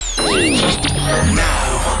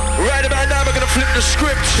Now. Right about now, we're gonna flip the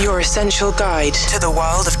script. Your essential guide to the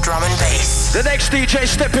world of drum and bass. The next DJ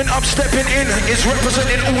stepping up, stepping in is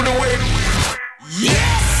representing all the way.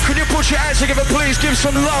 Yes! Can you put your hands together, please? Give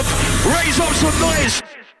some love. Raise up some noise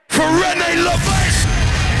for Rene, LaVice.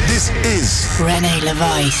 This is Rene,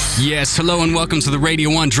 LaVice. Yes, hello and welcome to the Radio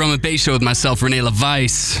 1 Drum and Bass Show with myself, Rene LaVice.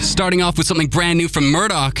 Starting off with something brand new from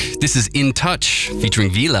Murdoch. This is In Touch, featuring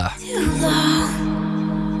Vila.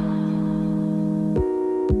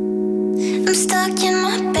 I'm stuck in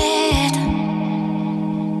my bed.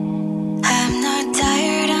 I'm not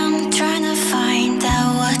tired, I'm trying to find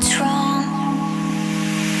out what's wrong.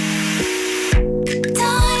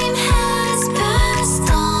 Time has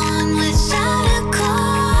passed on without a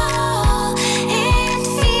call. It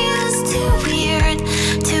feels too weird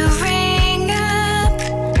to ring up.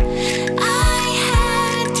 I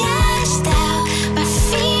had cashed out by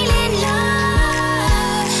feeling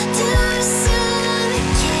love too soon to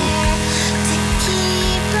care, to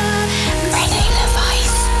keep up.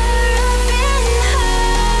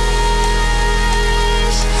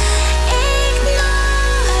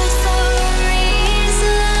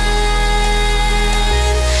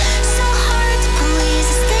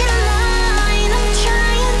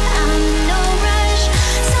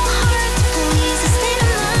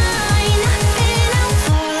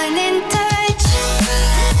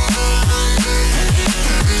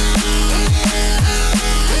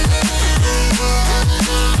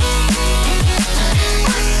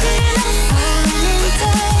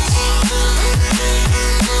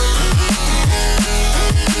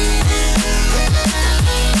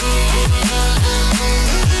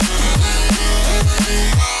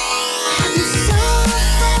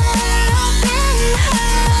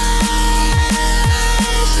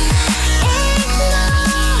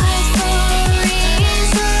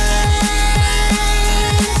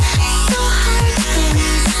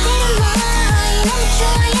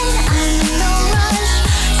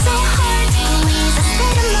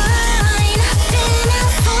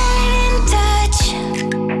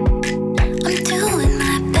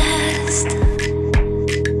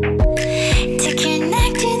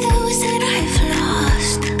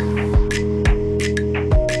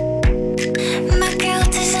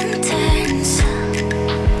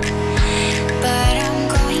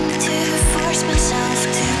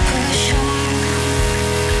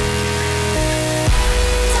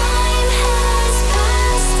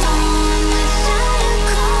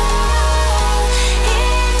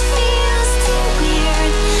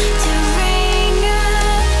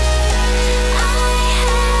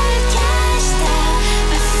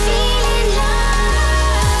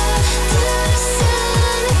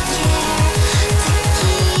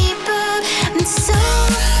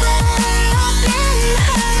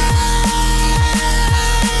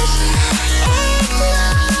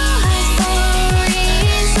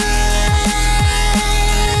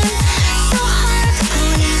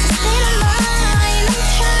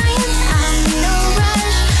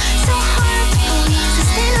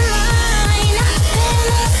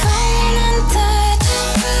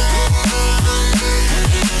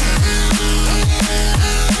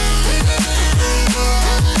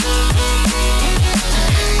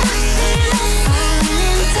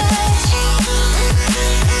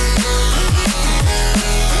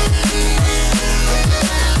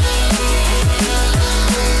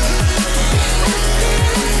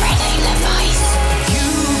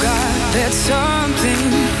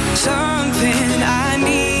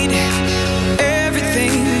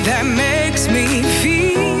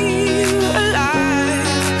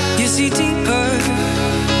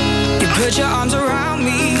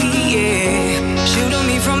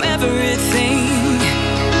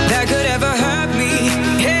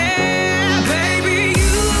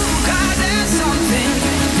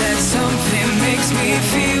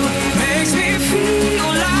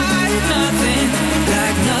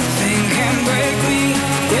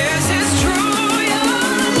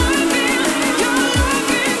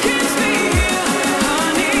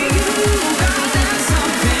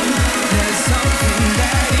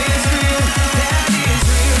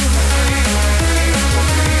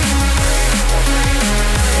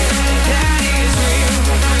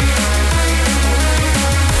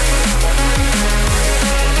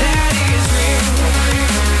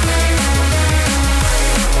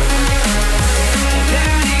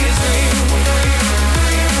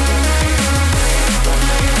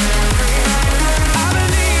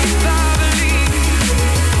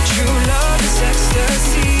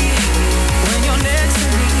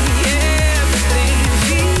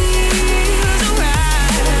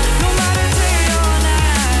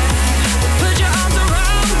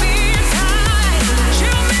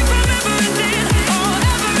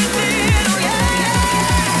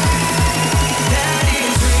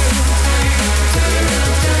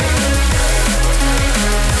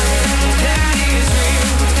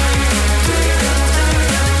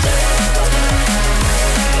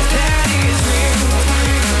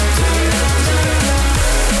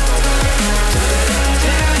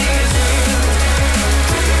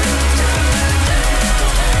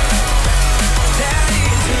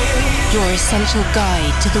 Your essential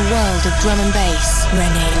guide to the world of drum and bass.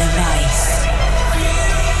 Rene LaVice.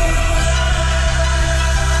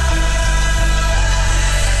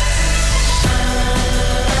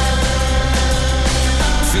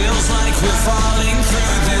 Feels like we're falling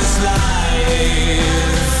through this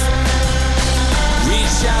life.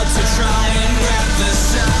 Reach out to try and grab the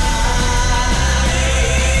sides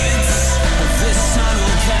of this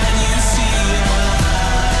tunnel. Can you see a light?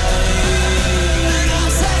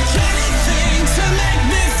 I'll take anything to make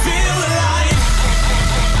me feel alive.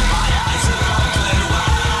 My eyes are open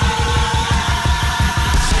wide.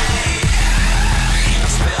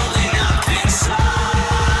 It's building up inside.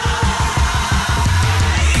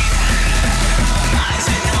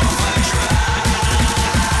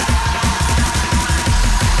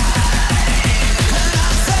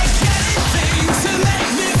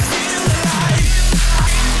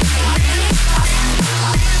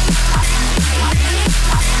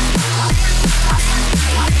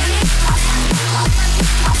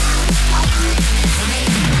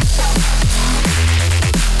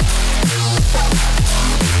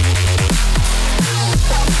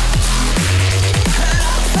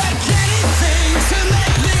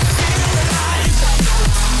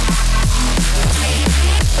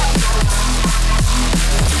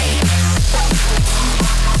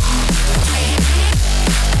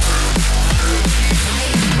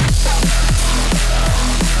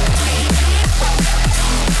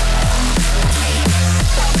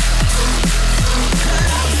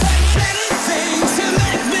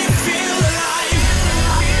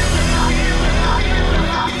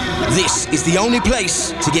 This is the only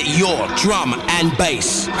place to get your drum and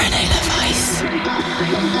bass. Rene LaVice.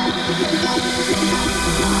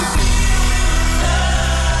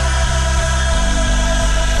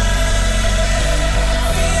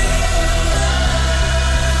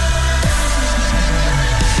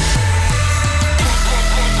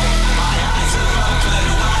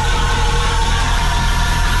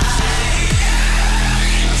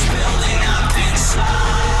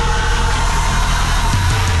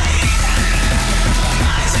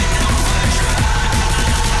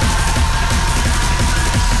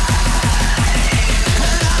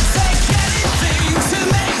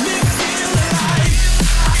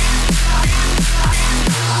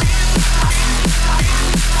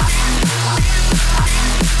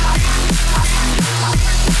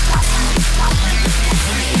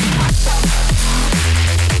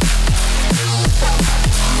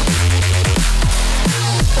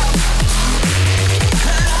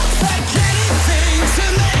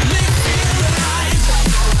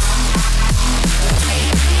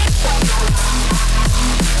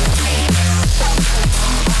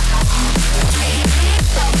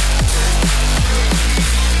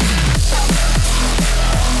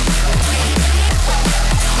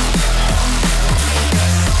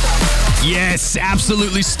 Yes,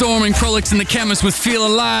 absolutely storming Prolix in the Chemist with Feel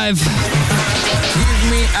Alive.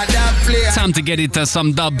 Time to get into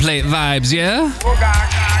some dub plate vibes, yeah?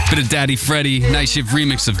 Bit of Daddy Freddy, Night Shift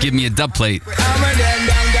remix of Give Me a Dub Plate.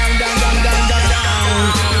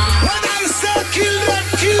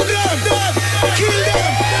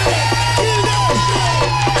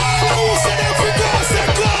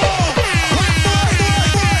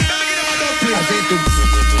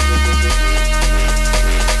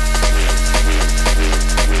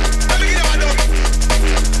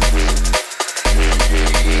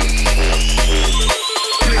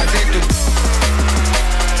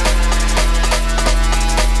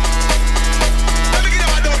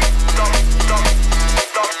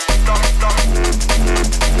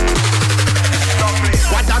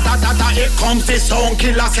 Comes the sound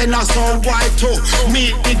killer, send a sound white too.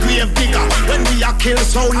 Meet the grave digger. When we a kill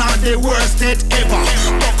sound, not the worst it ever.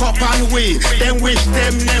 Buck up and we, then wish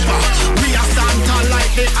them never. We a stand tall like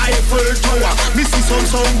the Eiffel Tower. Me see some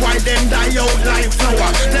sound white, them die out like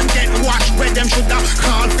flower. Them get washed where them shoulda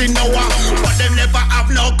called for Noah. But them never have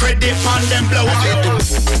no credit on them blower.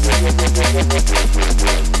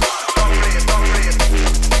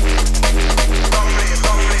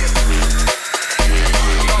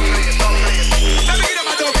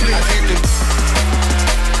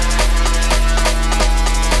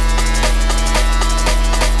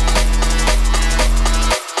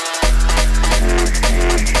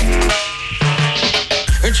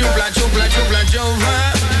 Chupla,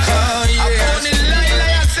 oh yeah. I'm on it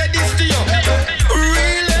like I said this to you.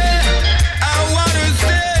 Really, I wanna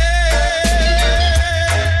stay.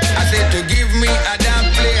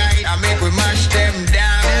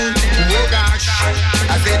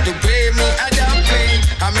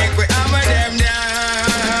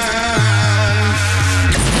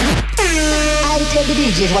 the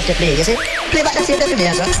DJs what they play, you see? Play back the tape every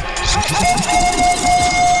day, sir.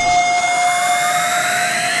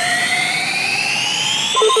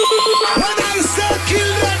 When I say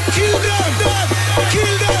kill them, kill them,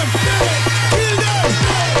 kill them, kill them.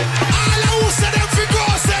 All who say them fi go,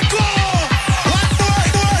 say go. One boy.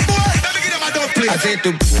 Let me give them a dub play. I say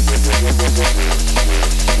to.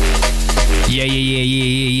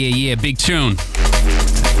 Yeah, big tune.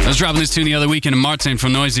 I was dropping this tune the other weekend and Martin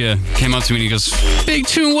from Noisia came up to me and he goes, "Big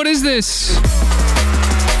tune, what is this?"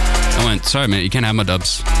 I went, "Sorry, man, you can't have my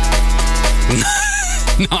dubs."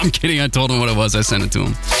 No, I'm kidding. I told him what it was. I sent it to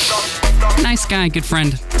him. Nice guy, good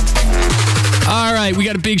friend. All right, we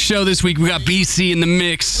got a big show this week. We got Bcee in the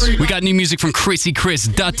mix. We got new music from Crissy, Criss,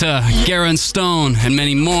 Dutta, Guerra and Stone, and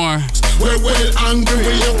many more. We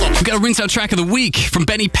got a rinse out track of the week from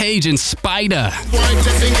Benny Page and Spider.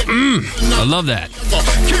 I love that.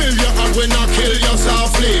 Kill you and when I kill you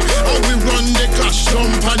softly. How we run the clash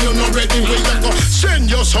jump and you're not ready. We go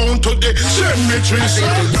send your sound to the cemetery.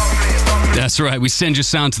 That's right, we send your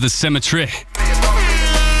sound to the cemetery.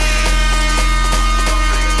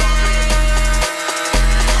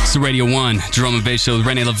 It's the Radio 1 Drum and Bass Show with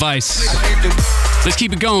Rene LaVice. Let's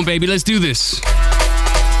keep it going, baby. Let's do this.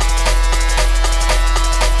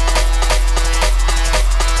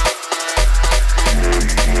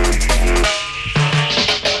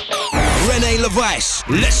 Rene LaVice,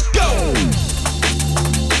 let's go!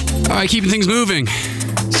 All right, keeping things moving.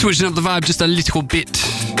 Switching up the vibe just a little bit.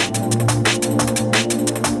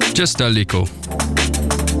 Just a little.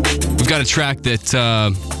 We've got a track that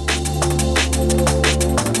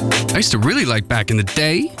I used to really like back in the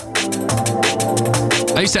day.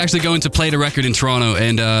 I used to actually go into Play the Record in Toronto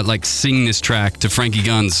and like sing this track to Frankie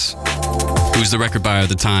Guns, who was the record buyer at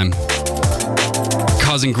the time,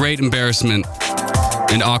 causing great embarrassment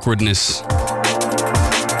and awkwardness.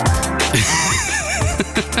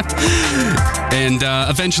 And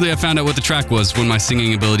eventually I found out what the track was when my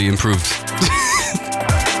singing ability improved.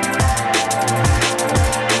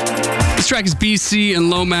 This track is Bcee and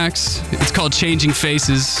Lomax. It's called Changing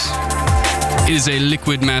Faces. It is a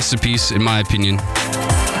liquid masterpiece, in my opinion.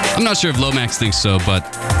 I'm not sure if Lomax thinks so, but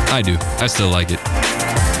I do. I still like it.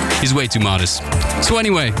 He's way too modest. So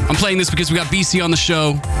anyway, I'm playing this because we got Bcee on the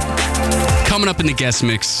show, coming up in the guest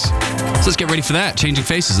mix. So let's get ready for that. Changing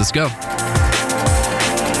Faces, let's go.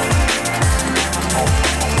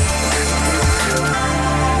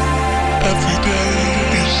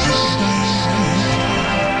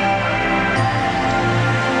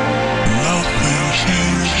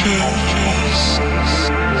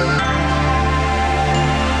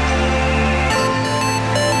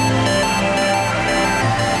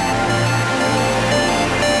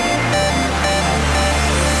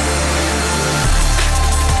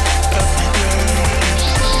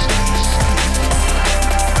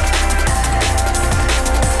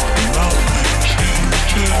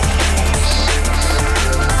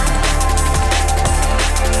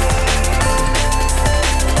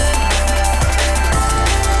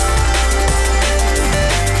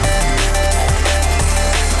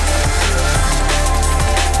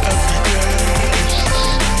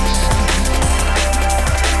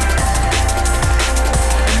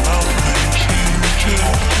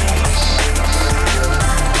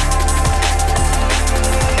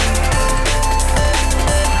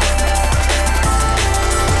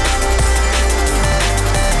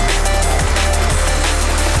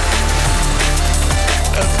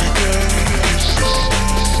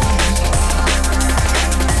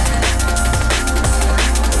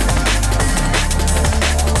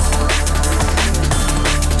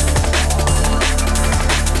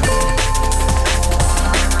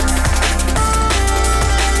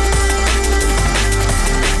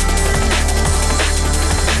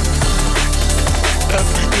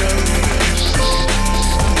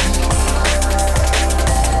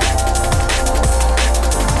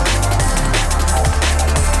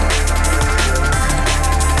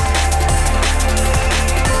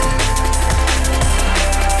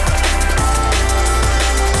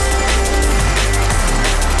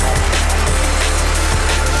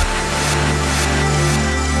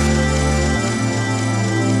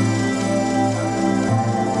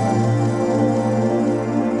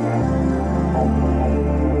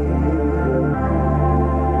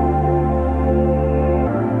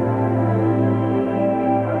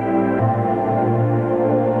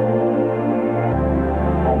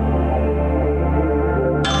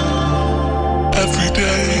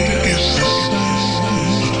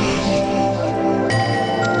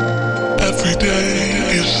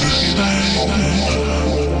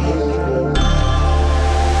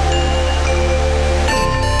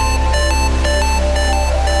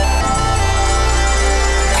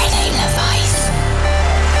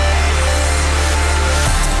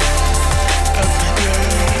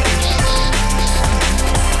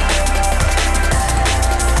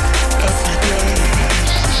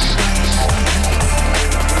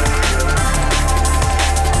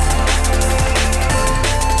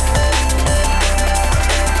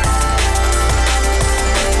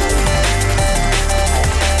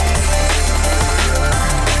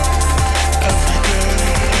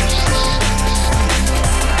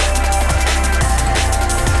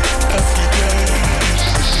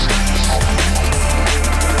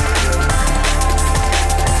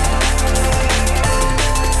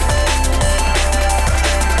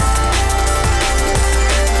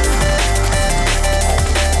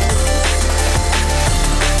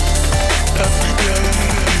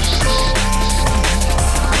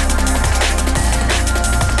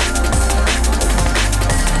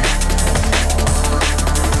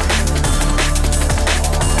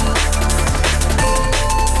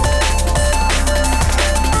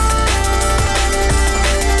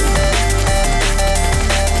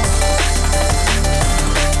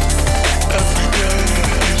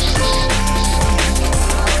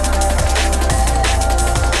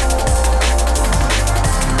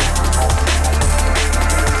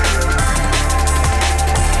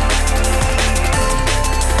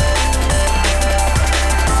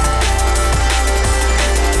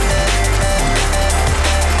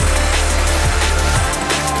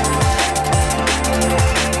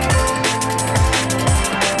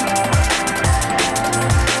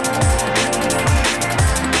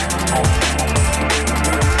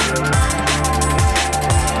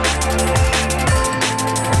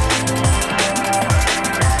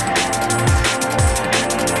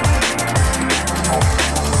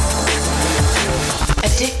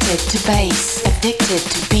 to bass, addicted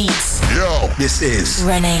to beats. Yo, this is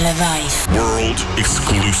Rene LaVice. world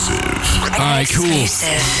exclusive. All right, cool.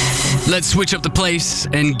 Exclusive. Let's switch up the place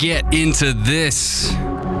and get into this.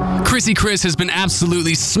 Criss has been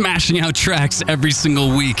absolutely smashing out tracks every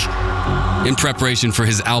single week in preparation for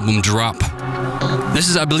his album drop. This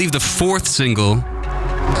is, I believe, the 4th single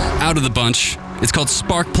out of the bunch. It's called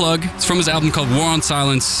Spark Plug. It's from his album called War on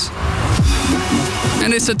Silence.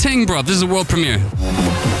 And it's a ting, bro. This is a world premiere.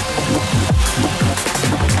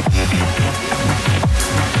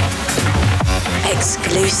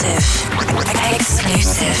 Exclusive.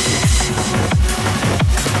 Exclusive.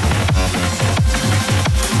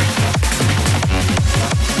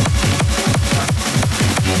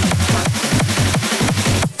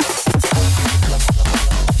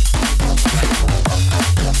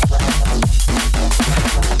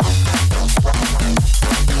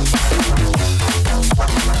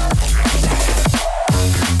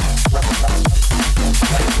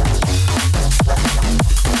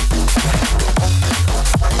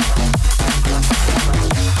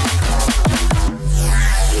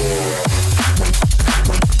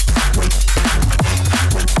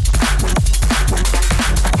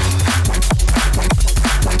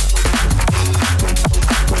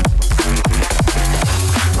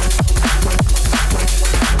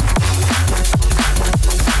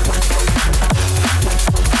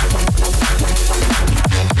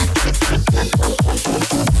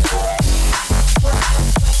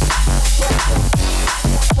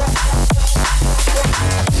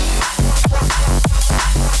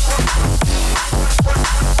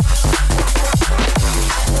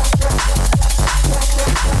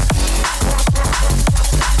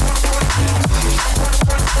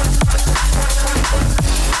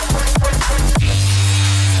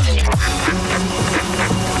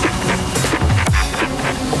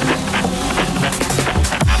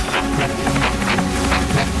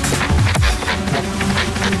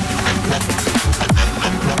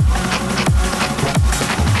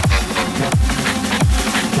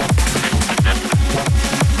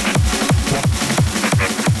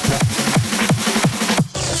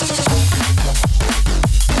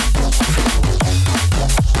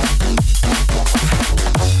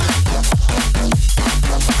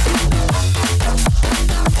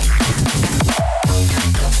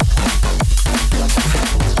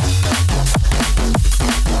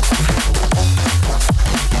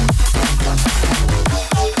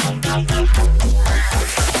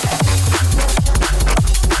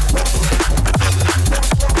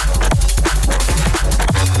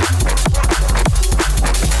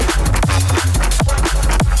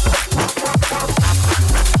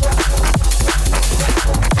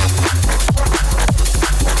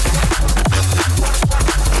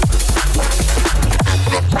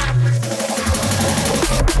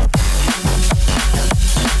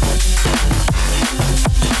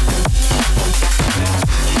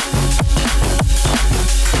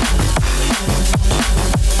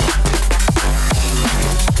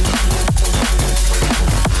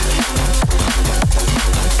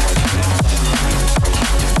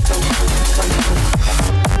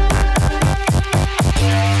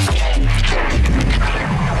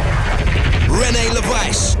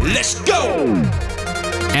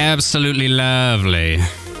 Absolutely lovely.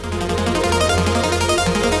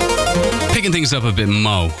 Picking things up a bit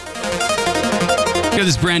mo. Got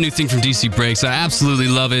this brand new thing from DC Breaks. I absolutely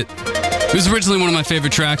love it. It was originally one of my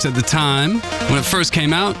favorite tracks at the time when it first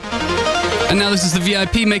came out. And now this is the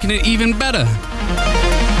VIP making it even better.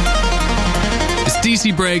 It's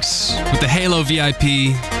DC Breaks with the Halo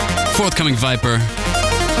VIP, forthcoming Viper.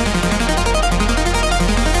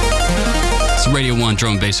 It's Radio 1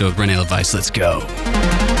 Drum and Bass with Rene LaVice. Let's go.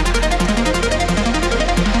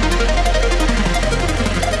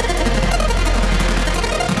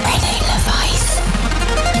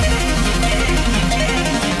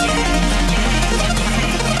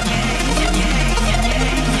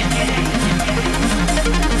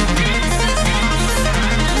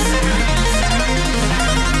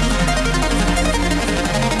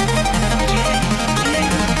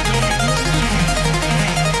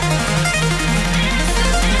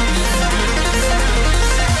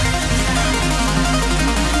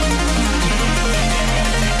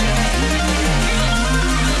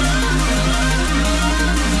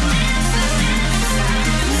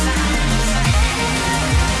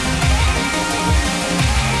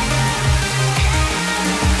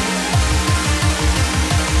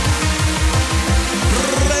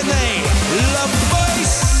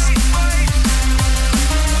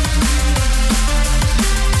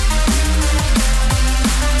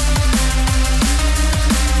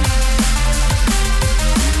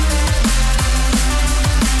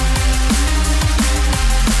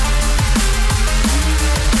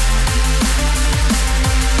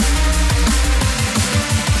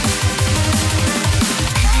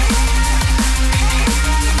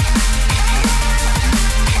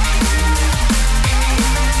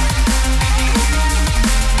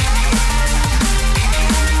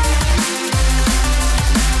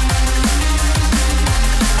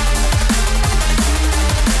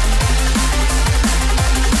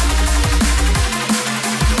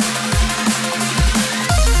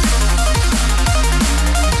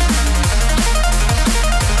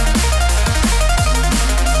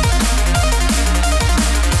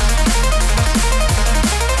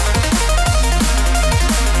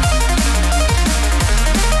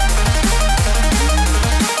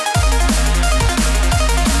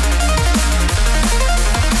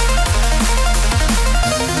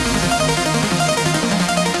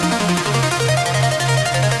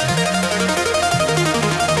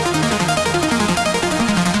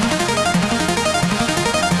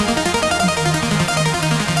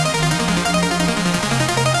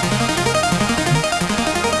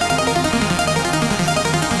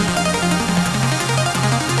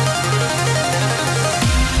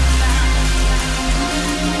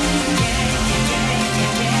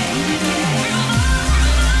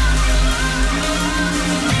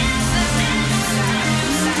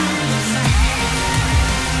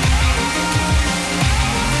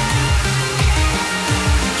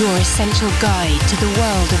 your essential guide to the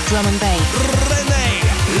world of drum and bass. Rene,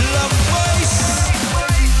 LaVice.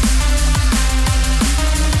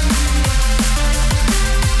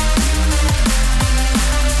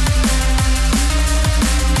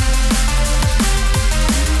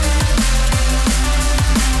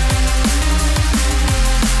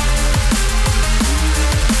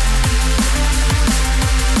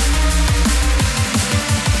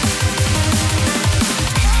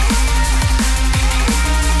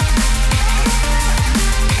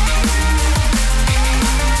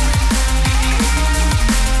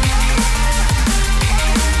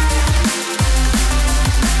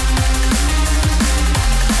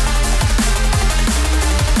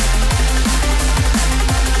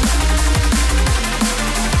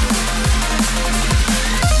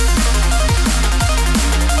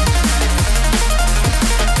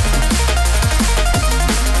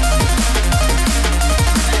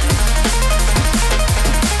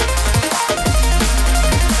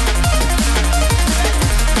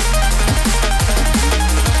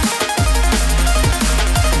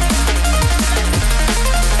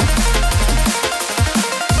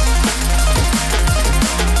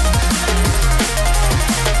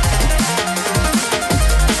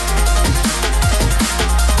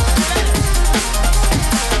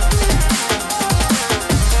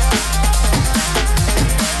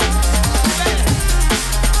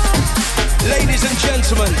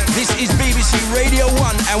 This is BBC Radio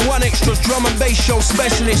 1 and One Extra's drum and bass show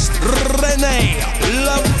specialist, Rene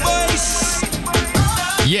LaVice.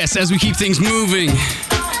 Yes, as we keep things moving,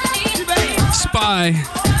 Spy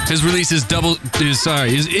has released his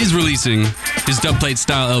is releasing his dubplate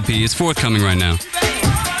style LP. It's forthcoming right now.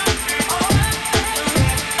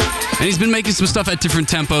 And he's been making some stuff at different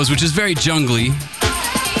tempos, which is very jungly,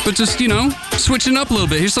 but just, switching up a little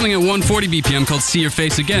bit. Here's something at 140 BPM called See Your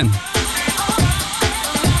Face Again.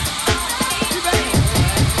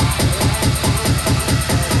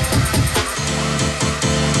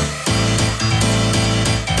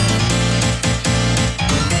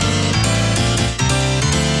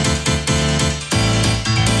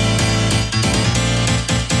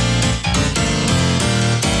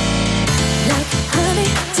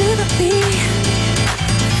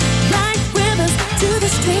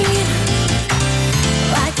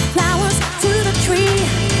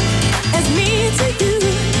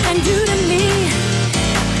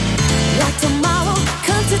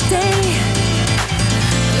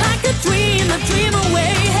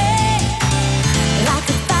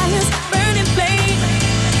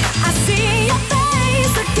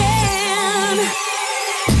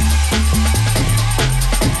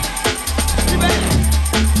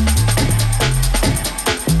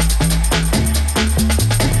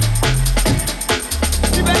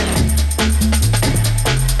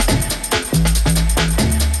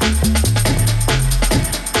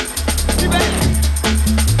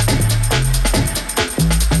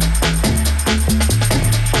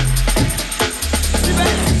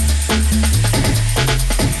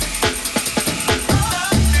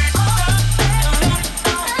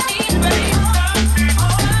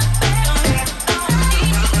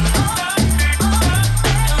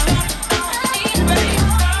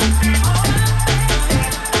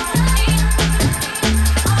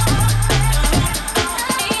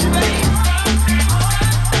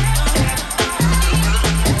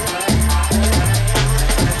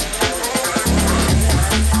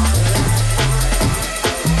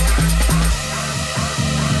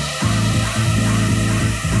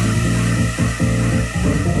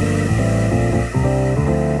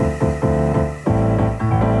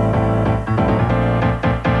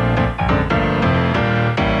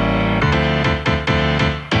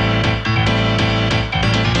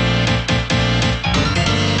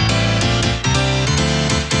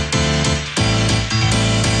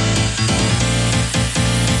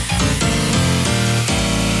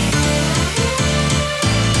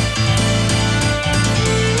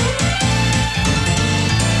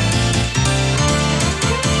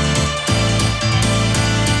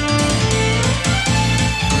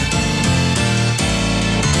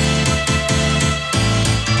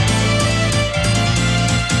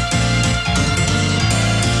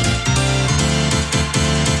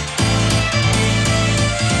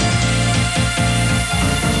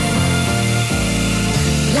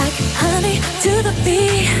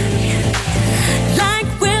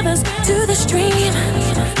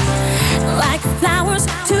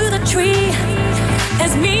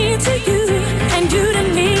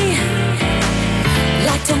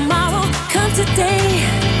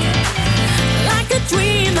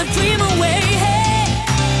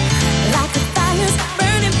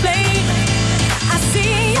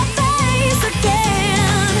 See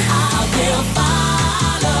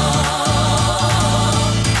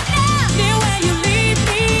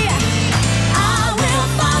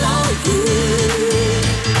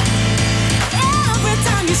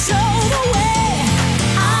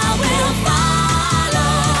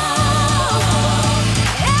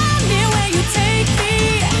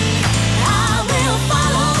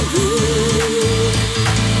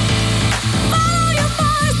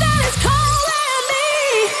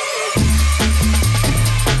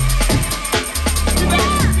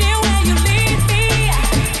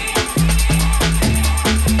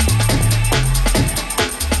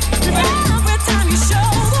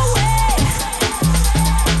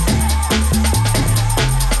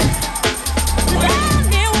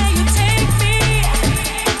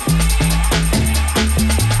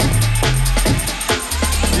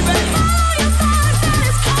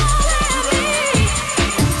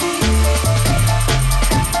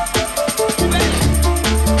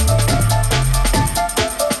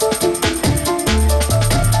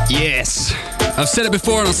I've said it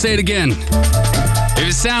before and I'll say it again. If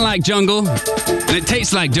it sounds like jungle and it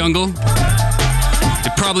tastes like jungle,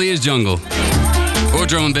 it probably is jungle. Or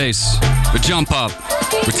drum and bass, or jump up,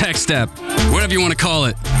 or tech step, whatever you want to call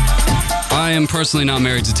it. I am personally not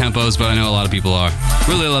married to tempos, but I know a lot of people are.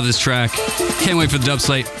 Really love this track. Can't wait for the dub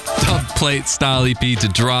plate style EP to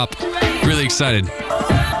drop. Really excited.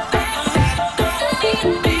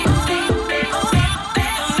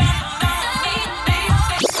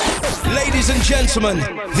 Ladies and gentlemen,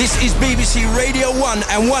 this is BBC Radio 1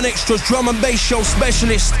 and One Extra's drum and bass show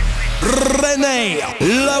specialist, Rene,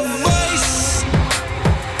 LaVice.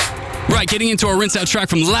 Right, getting into our rinse out track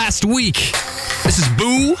from last week. This is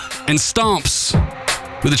Bcee and Stomps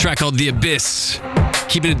with a track called The Abyss.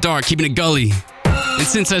 Keeping it dark, keeping it gully. And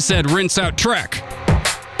since I said rinse out track,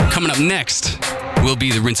 coming up next will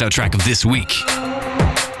be the rinse out track of this week.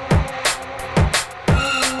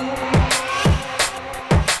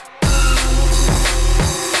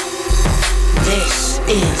 This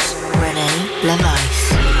is Rene LaVice.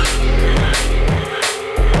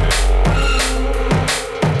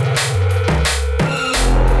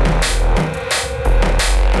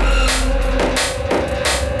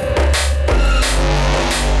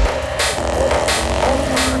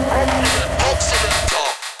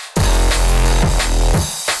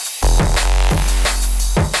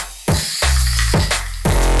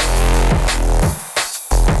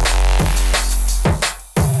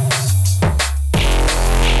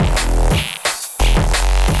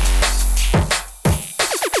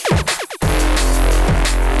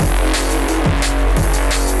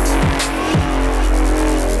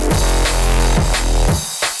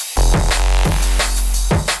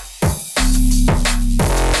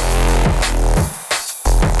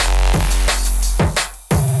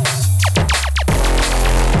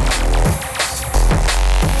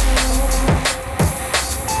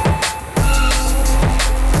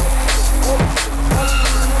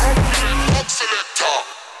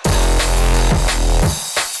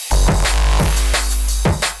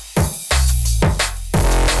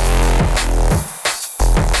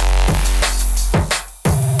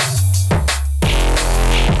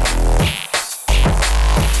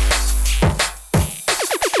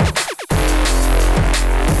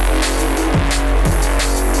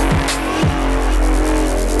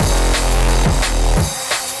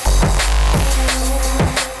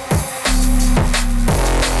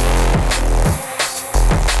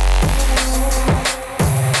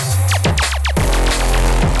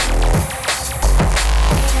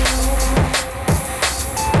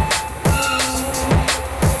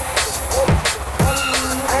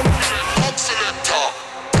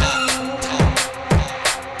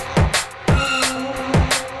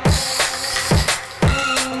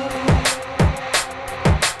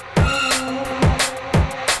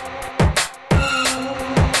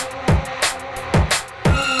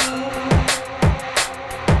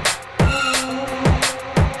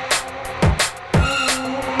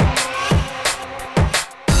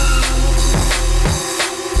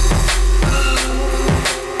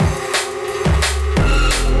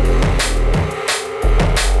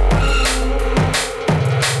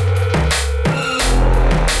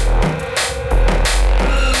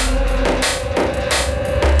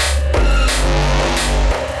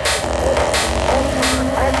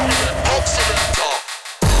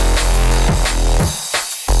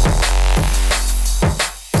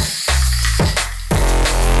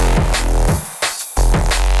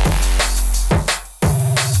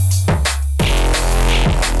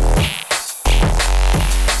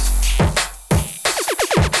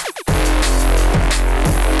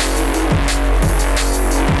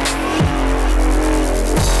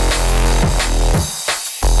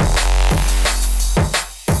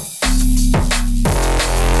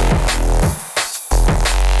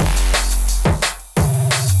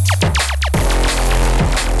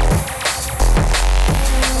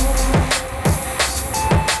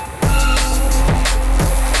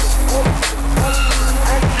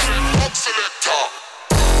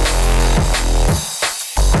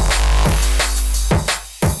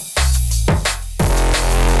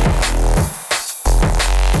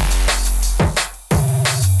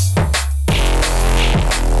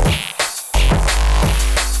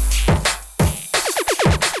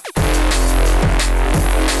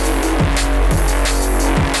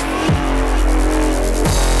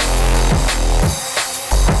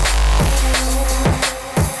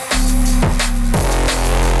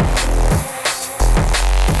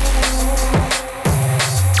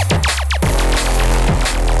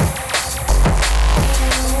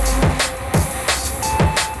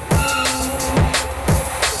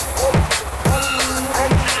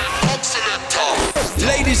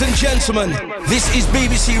 gentlemen, this is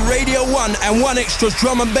BBC Radio 1 and 1 Extra's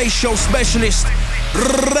drum and bass show specialist,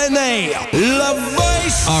 Rene,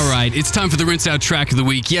 LaVice. All right, it's time for the Rinse Out track of the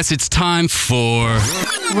week. Yes, it's time for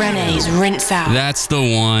Rene's Rinse Out. That's the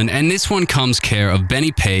one. And this one comes care of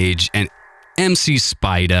Benny Page and MC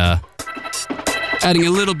Spider, adding a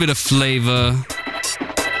little bit of flavor.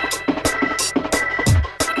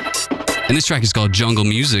 And this track is called Jungle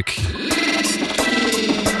Music.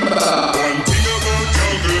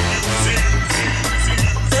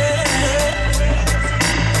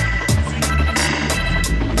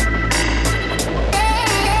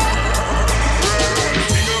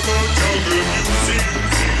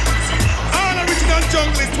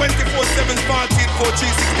 Jungle is 24/7, 14, 4,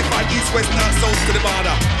 365, east, west, north, south to the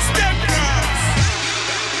border. Step cross!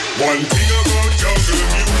 One thing about jungle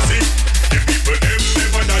music, the people them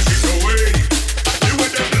never dash it away. You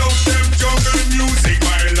and them love them jungle music,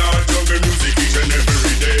 my lord, jungle music each and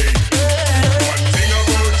every day. One thing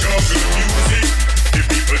about jungle music, the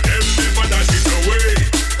people them never dash it away.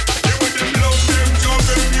 You and them love them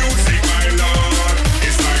jungle music, my lord,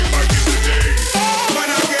 it's like back in the day. Man,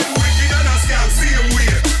 I get wicked and I scam, same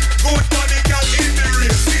way. Good body girl in the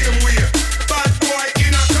race, same way. Bad boy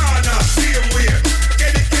in a corner, same way.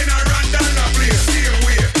 Get it in a random place, same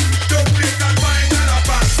way. Don't play that mind and a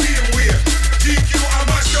band, same way. GQ and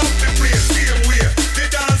mash up the place, same way. The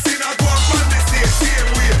dancing I go up on the stage, same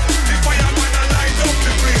way. The fireman I light up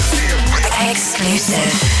the place, same way.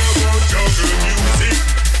 Exclusive. Jungle music,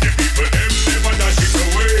 the people them never dash it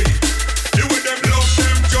away. You and them love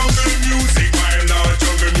them jungle music, my lord,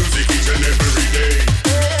 jungle music each and every day.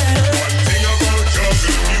 One thing about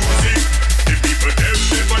jungle music, the people them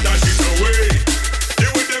never dash it away. You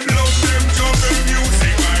and them love them jungle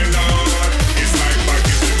music, my lord, it's like back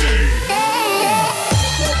in the day.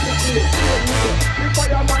 The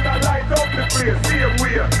fireman I light up the place, same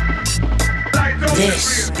way. Light up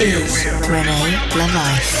This the place, is same way. Rene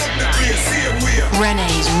LaVice. The place, same way.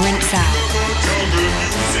 Rene's Rinse Out. Jungle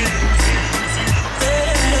music.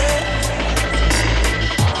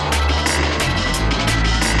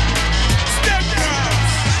 Step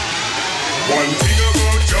cross! One thing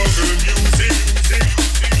about jungle music.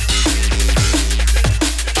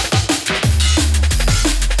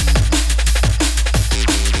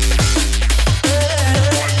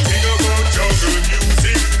 One thing about jungle music.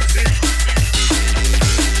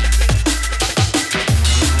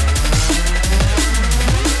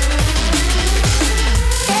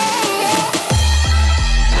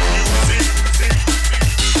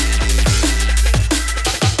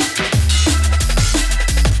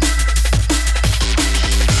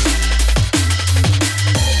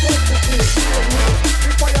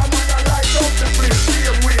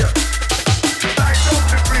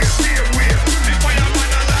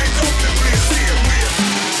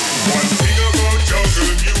 One thing about jungle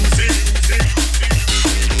music.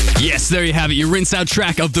 Yes, there you have it, your Rinse Out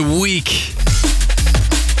track of the week.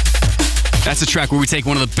 That's a track where we take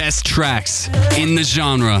one of the best tracks in the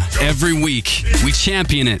genre every week. We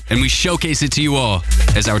champion it and we showcase it to you all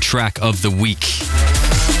as our track of the week.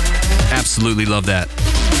 Absolutely love that.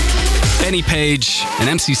 Benny Page and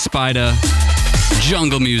MC Spider,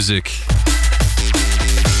 Jungle Music.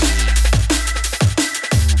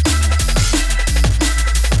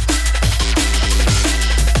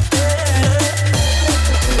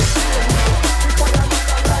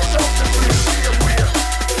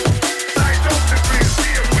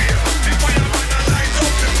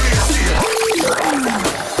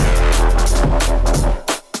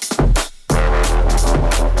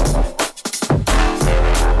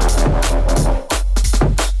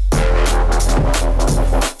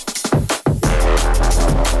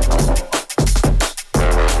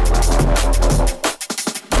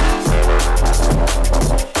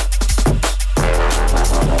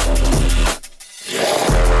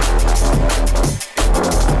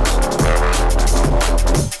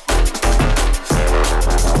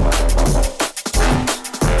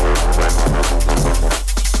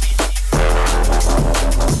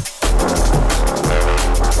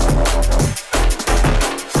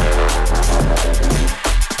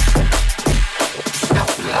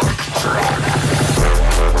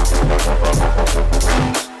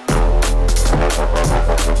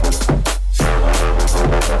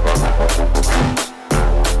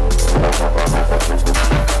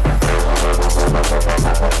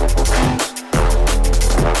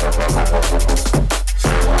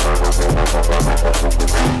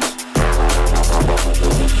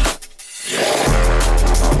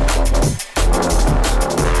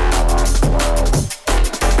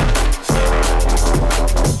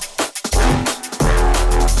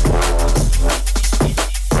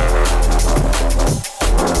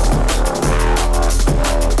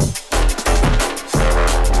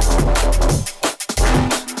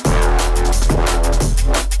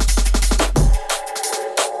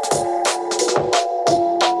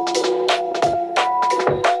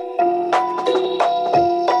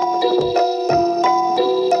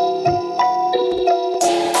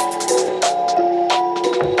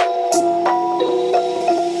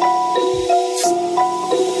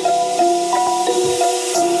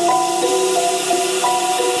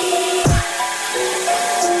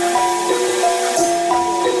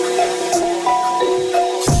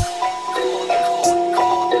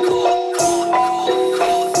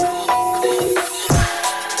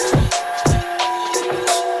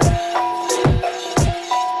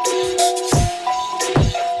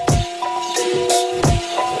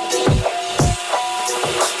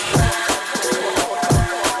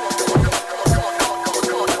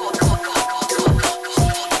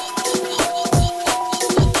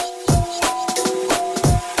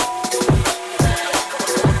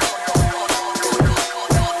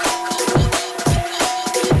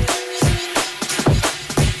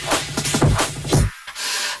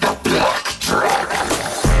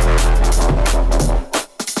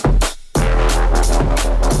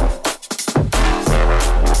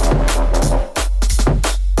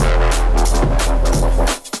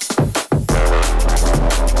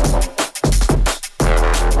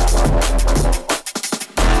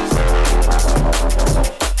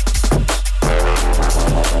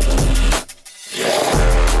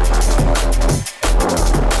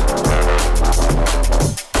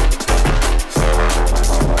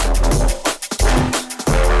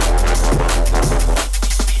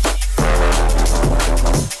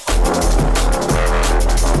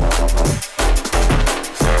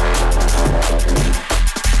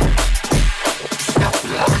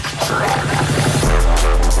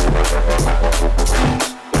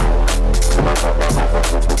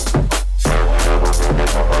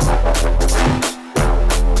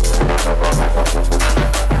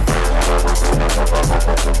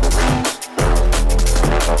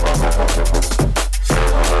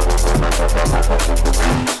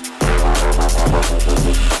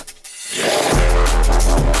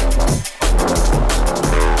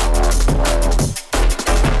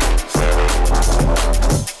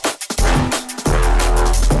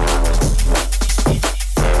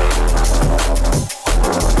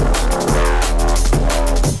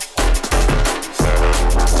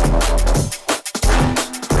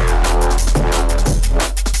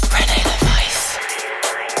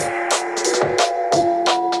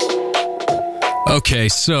 Okay,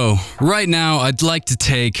 so right now I'd like to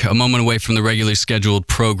take a moment away from the regularly scheduled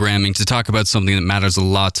programming to talk about something that matters a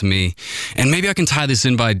lot to me. And maybe I can tie this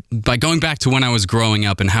in by going back to when I was growing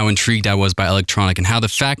up and how intrigued I was by electronic, and how the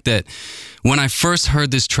fact that when I first heard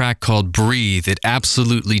this track called Breathe, it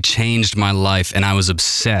absolutely changed my life and I was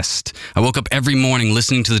obsessed. I woke up every morning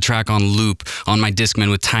listening to the track on loop on my Discman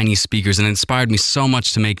with tiny speakers, and it inspired me so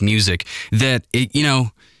much to make music that it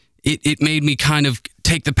made me kind of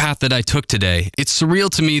take the path that I took today. It's surreal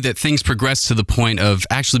to me that things progressed to the point of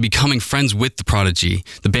actually becoming friends with The Prodigy,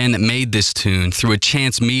 the band that made this tune, through a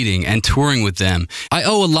chance meeting and touring with them. I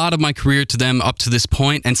owe a lot of my career to them up to this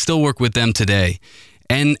point and still work with them today.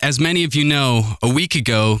 And as many of you know, a week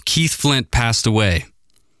ago, Keith Flint passed away.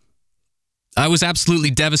 I was absolutely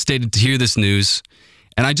devastated to hear this news.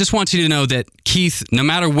 And I just want you to know that, Keith, no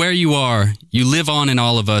matter where you are, you live on in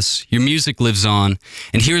all of us. Your music lives on.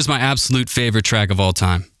 And here's my absolute favorite track of all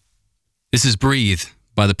time. This is Breathe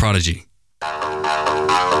by The Prodigy.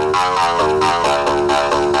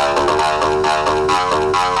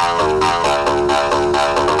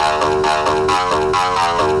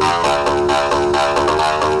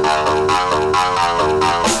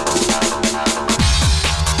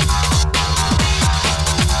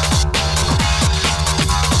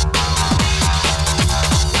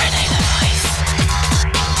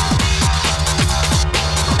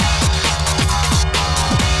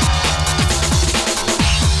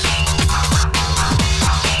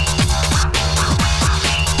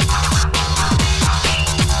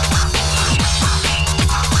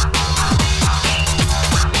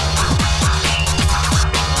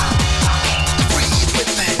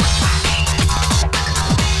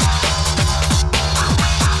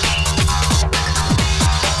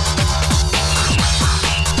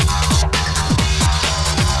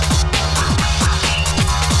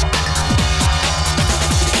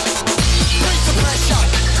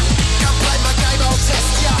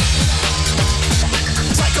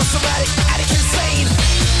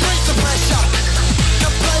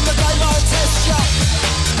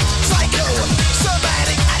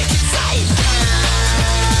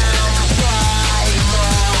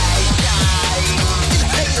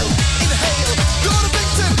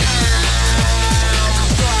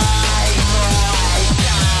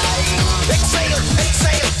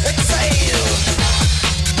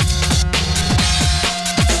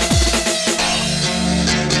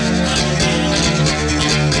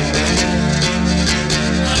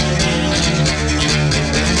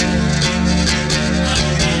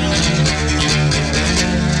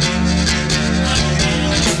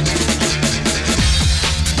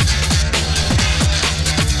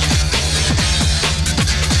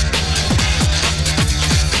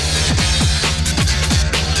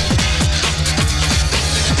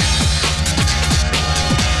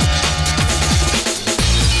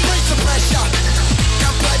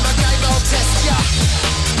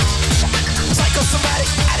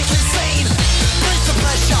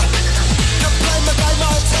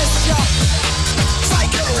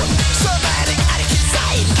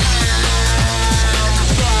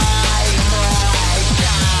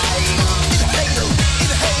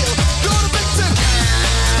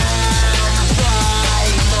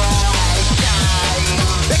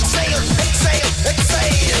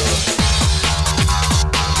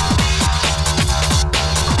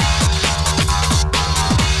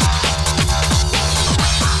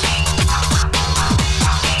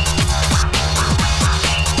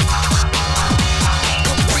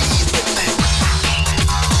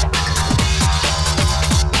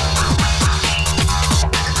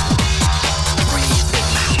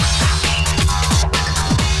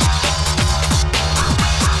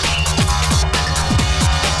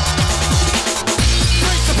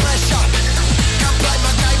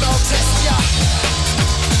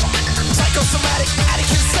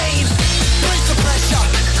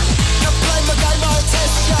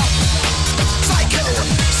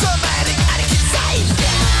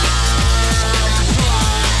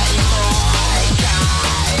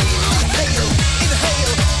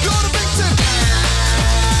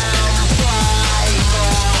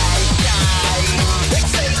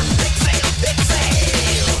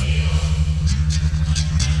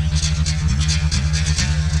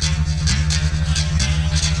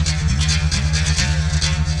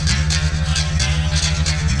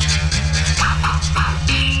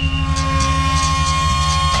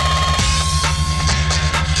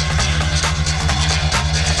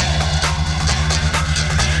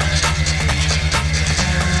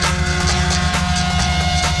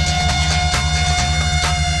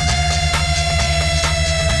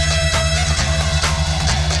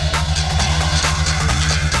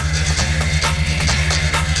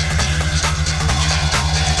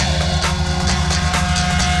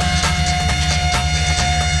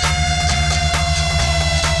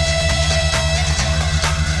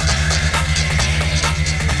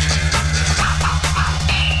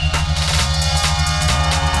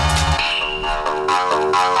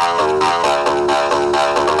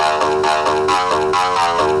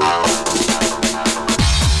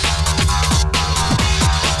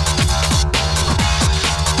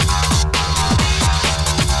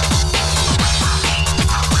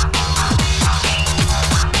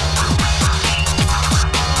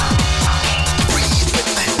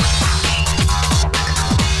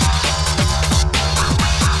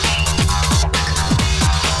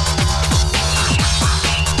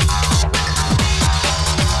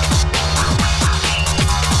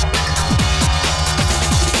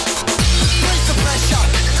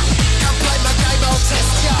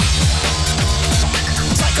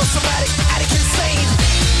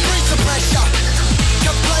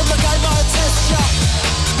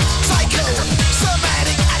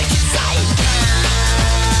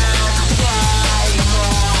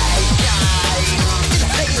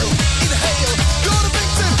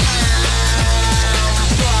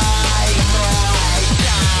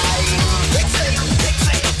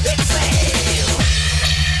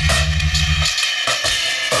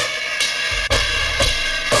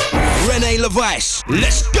 LaVice.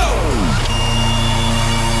 Let's go!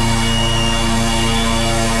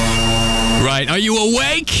 Right, are you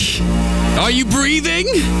awake? Are you breathing?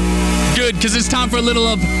 Good, because it's time for a little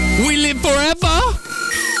of We Live Forever.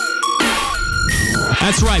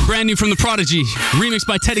 That's right, brand new from The Prodigy, remixed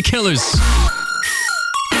by Teddy Killers.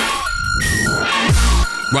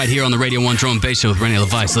 Right here on the Radio 1 Drum and Bass Show with Rene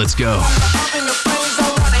LaVice. Let's go.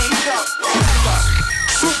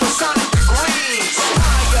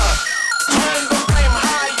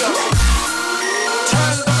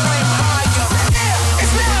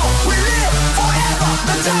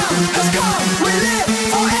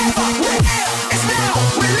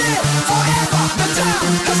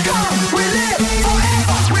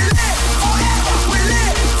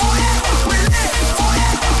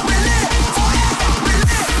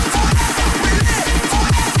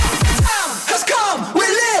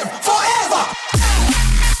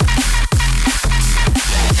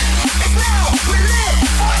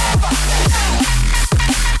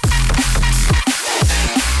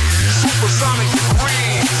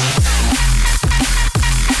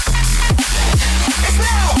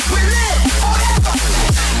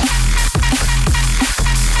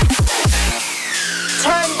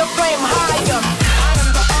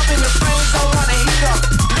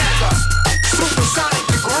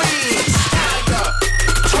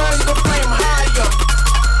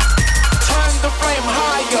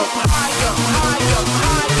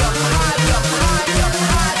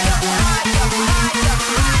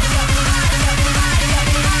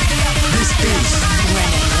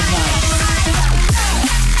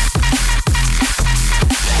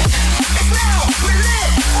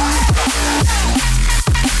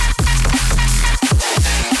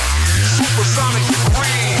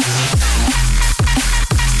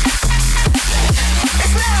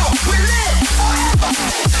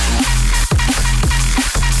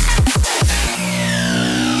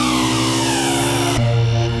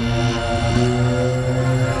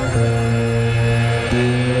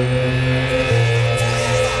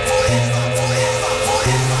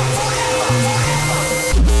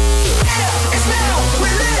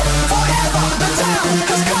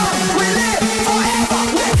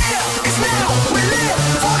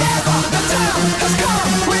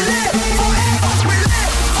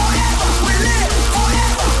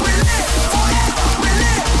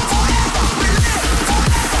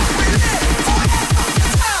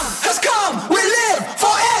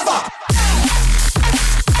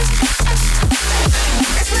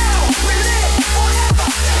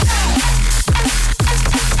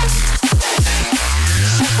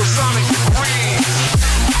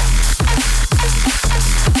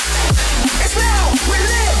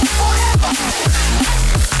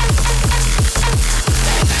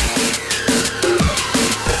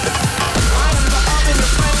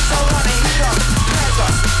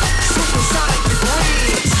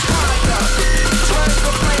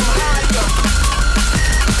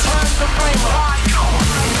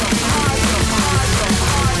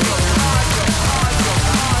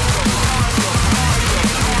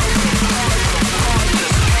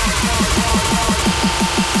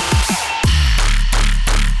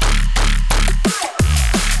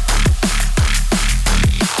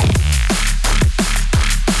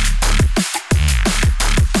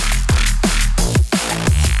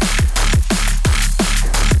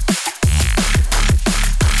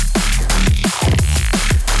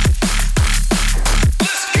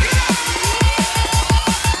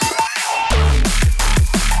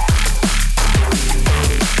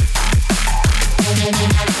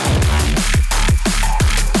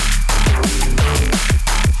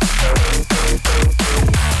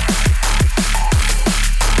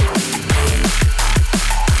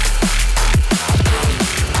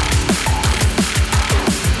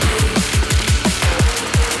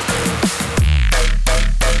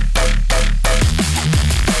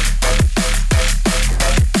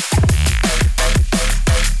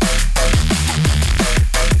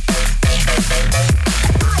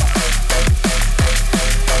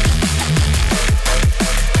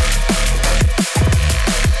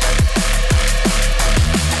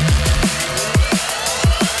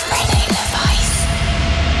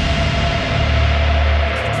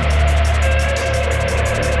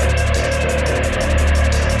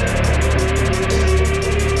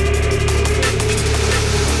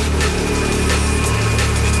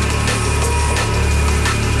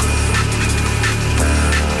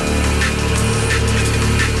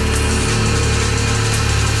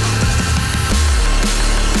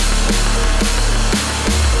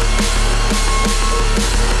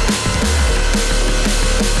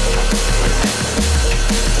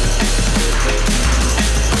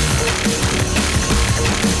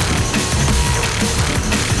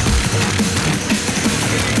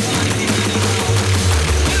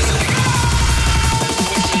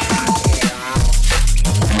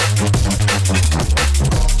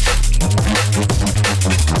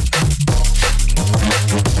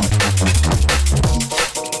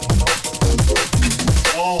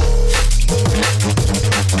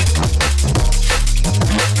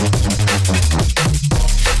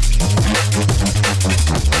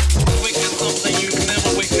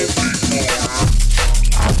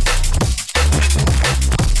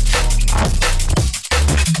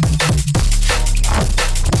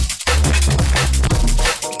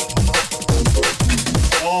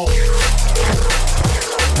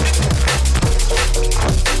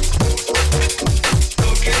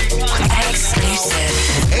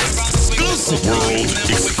 exclusive. World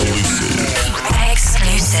exclusive.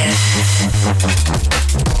 Exclusive.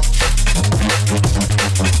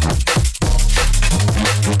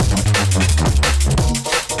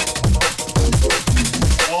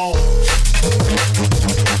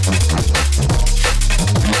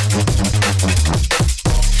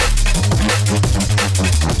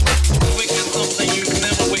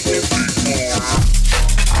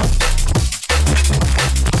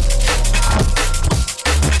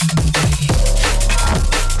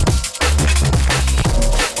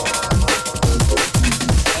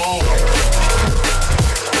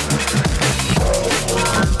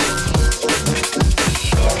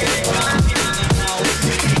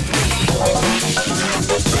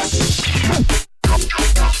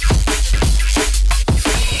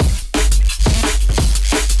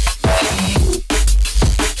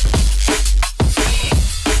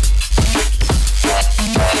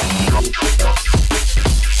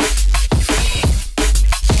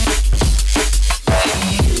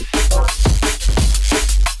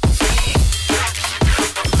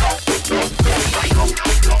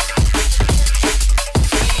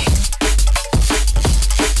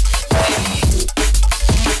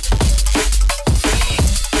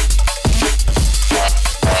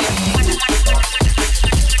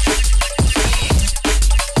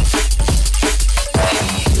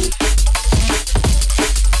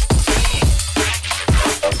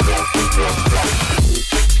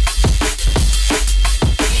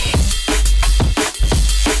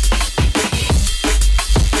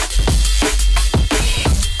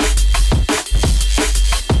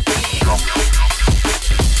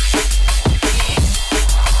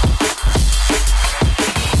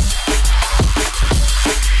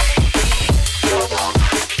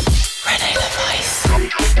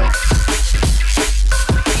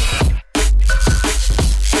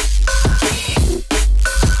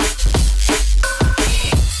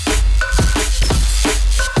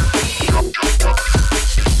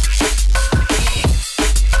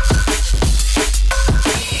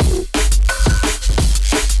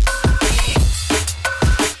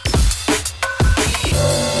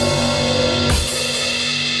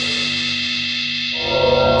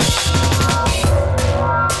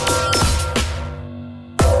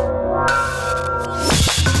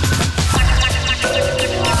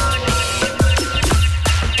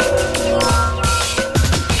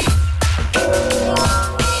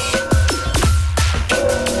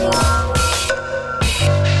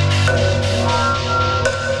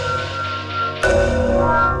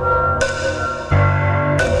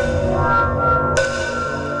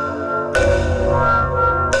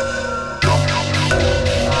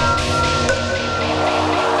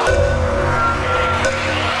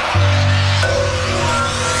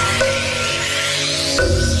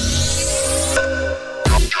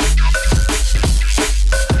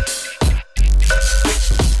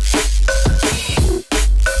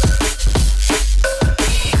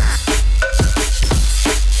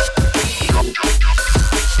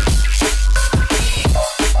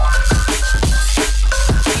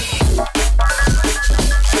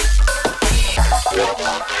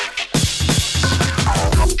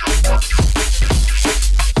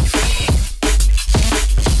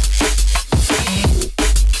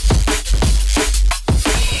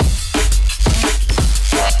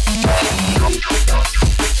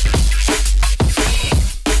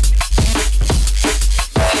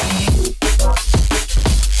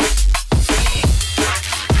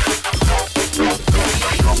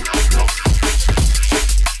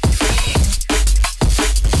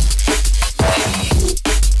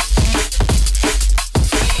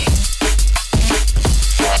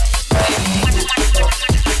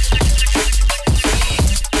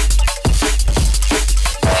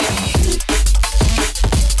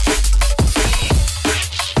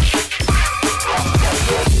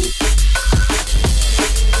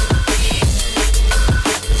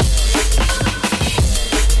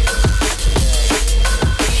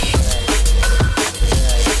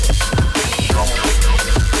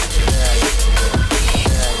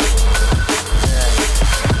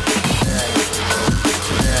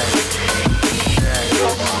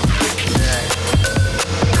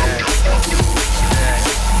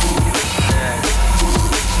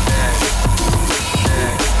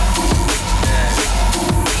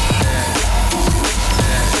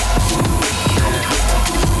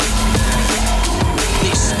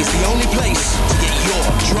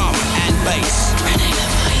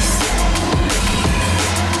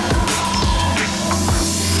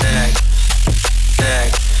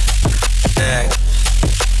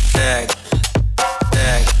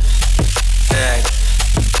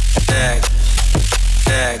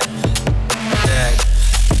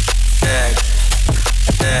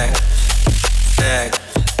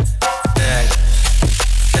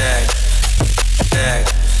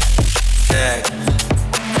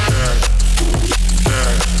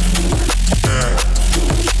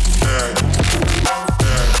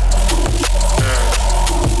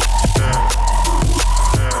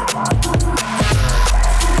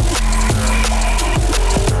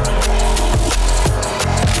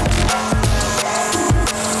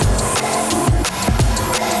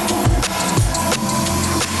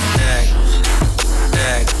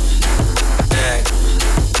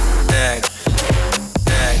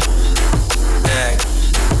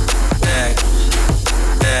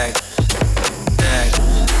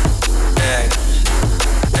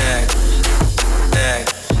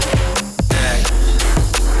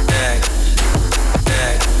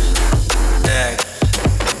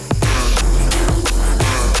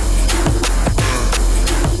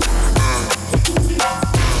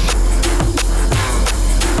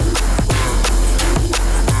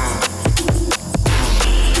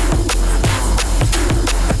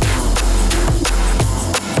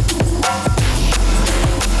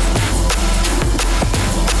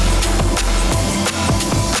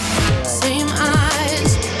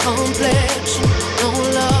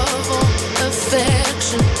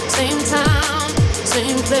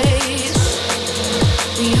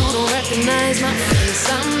 is my face.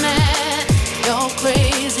 I'm mad, you're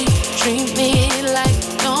crazy. Treat me like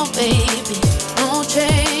no baby. No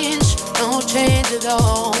change at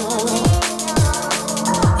all.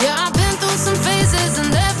 Yeah, I've been through some phases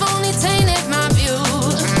and they've only tainted my view.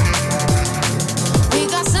 We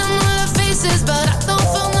got similar faces, but I don't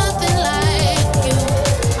feel nothing like you.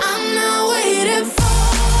 I'm not waiting for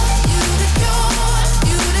you to cure,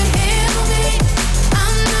 you to heal me.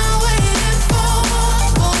 I'm not waiting for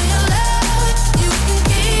your love, you can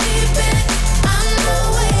keep it. I'm not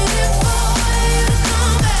waiting for you to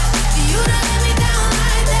come back, for you to let me down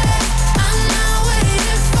like that. I'm not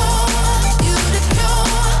waiting for you to cure,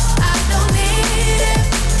 I don't need it.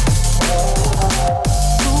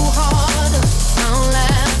 Too hard, found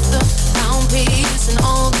laughter, found peace in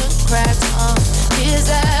all the cracks of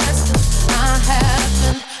disaster. I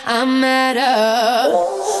happened, I'm at her.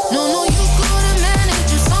 No, you couldn't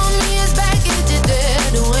manage. You saw me as baggage, you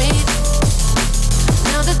did wait.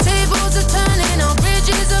 Now the tables are turning, our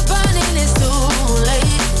bridges are burning, it's too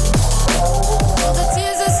late. All the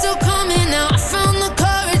tears are still coming, now I found the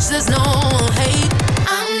courage, there's no hate.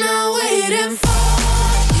 I'm not waiting for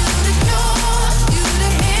you to cure, you to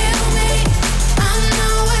heal me. I'm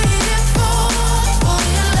not waiting for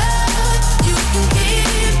your love, you can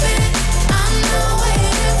keep it. I'm not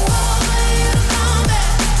waiting for you to come back,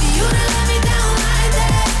 for you to let me down like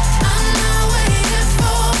that. I'm not waiting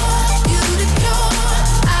for you to cure,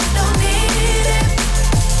 I don't need it.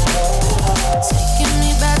 Taking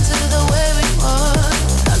me back to the way we were.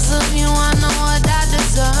 'Cause of you I know what I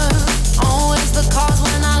deserve. Always the cause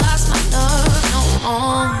when I lost my nerve. No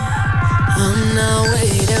more. I'm not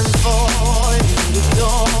waiting for you to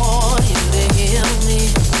go, you to heal me.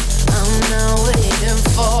 I'm not waiting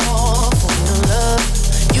for your love,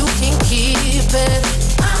 you can keep it.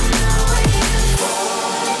 I'm not waiting for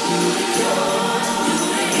you to go, you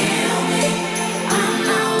to heal me. I'm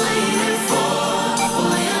not waiting for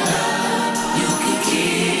your love, you can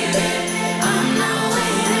keep it. I'm not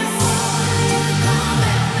waiting for you to come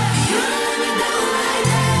back, for you to let me down like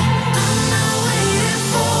that. I'm not waiting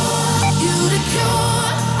for you to cure,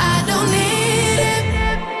 I don't need it.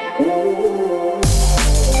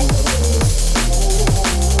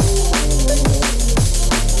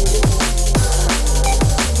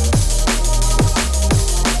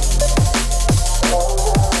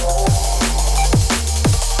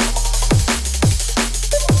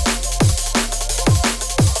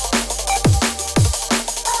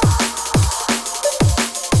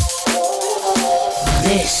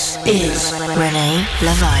 This is Rene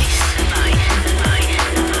LaVice.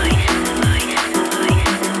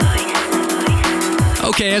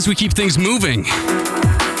 Okay, as we keep things moving,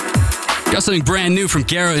 got something brand new from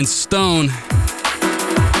Gara and Stone.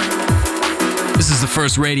 This is the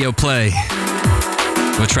first radio play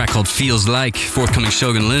of a track called Feels Like, forthcoming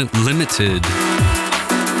Shogun Limited.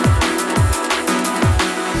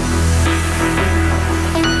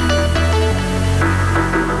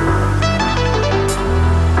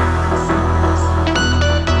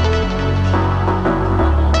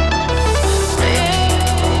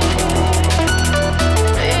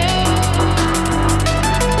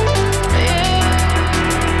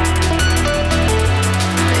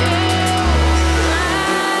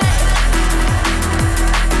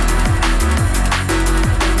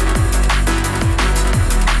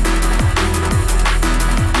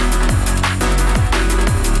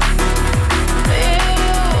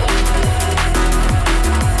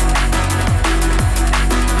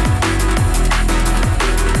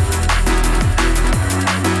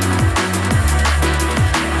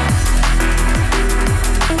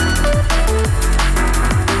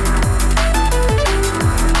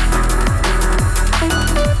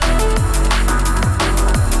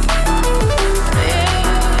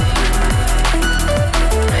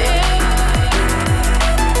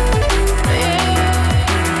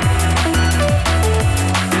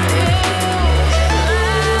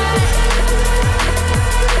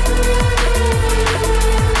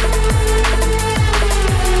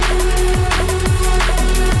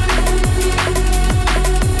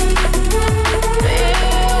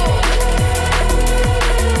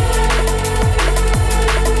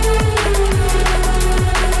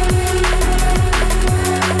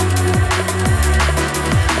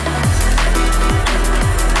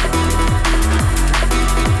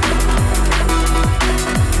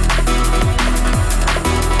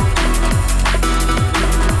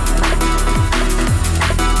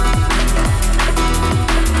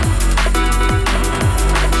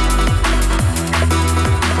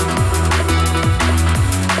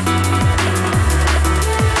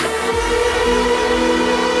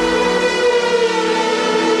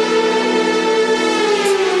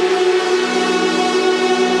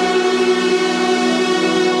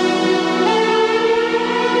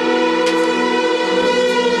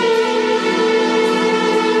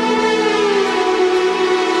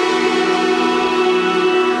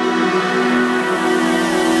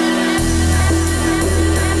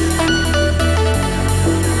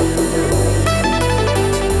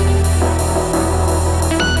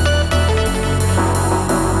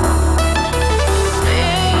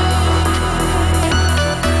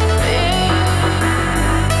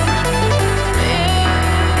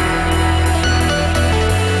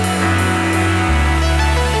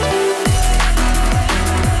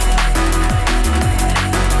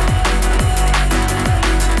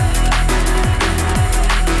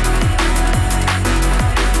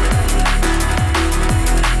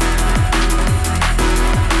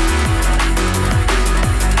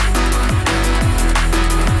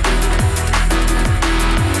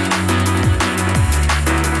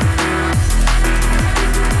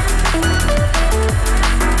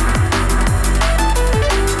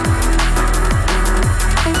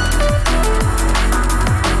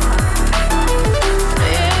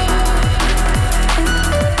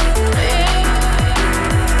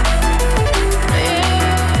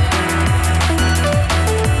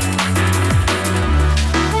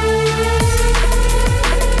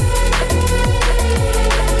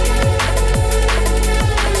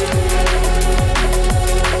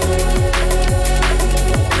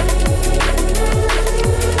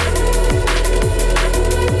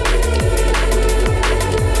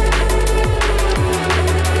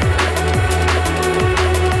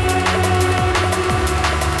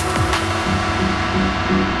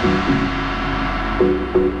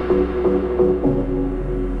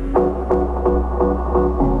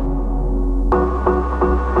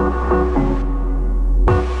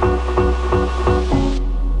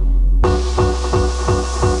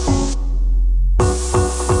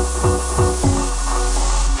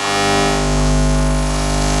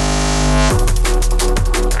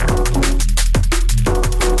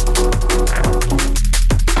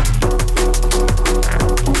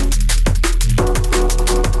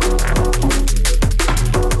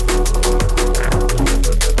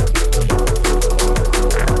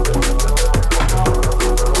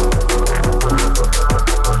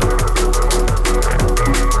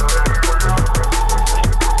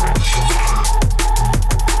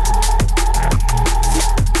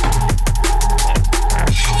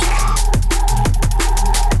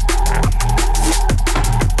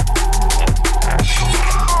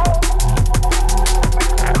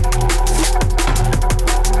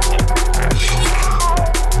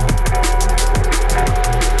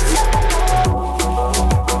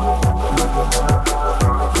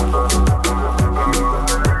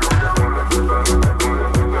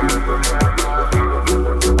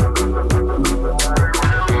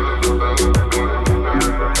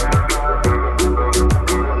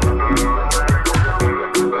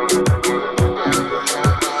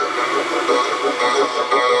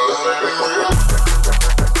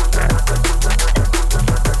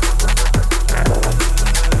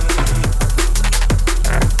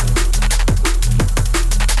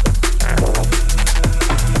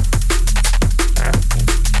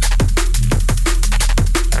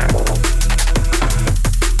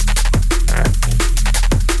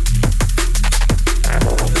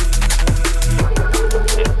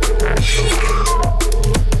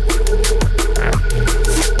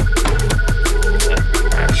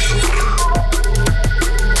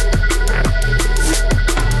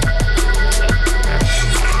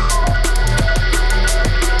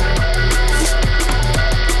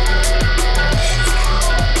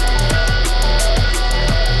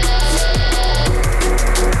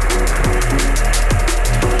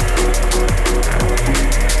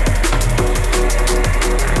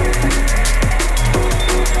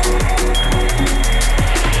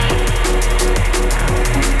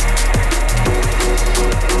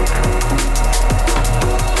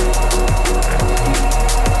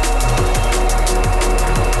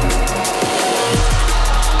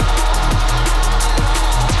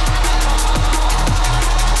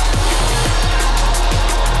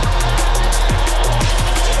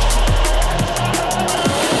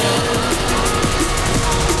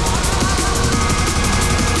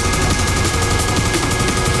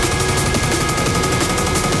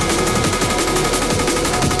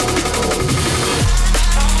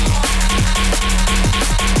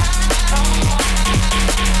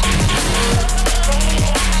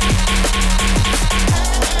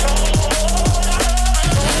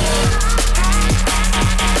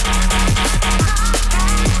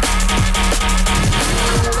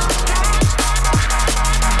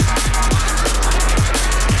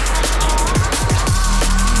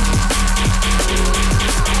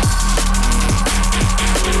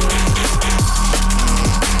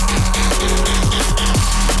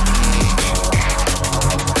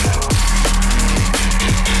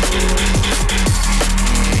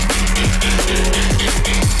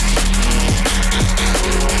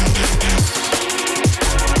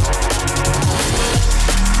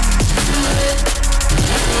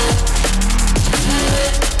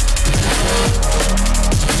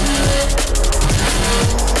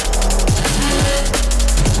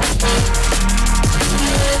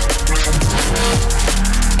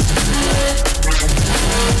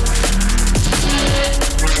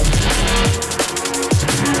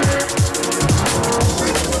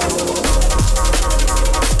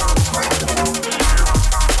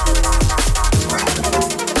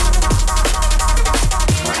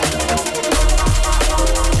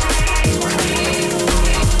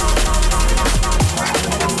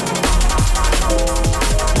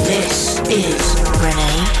 is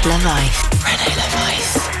Rene LaVice. Rene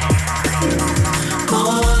LaVice.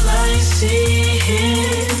 All I see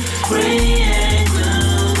is gray and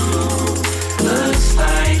blue. Looks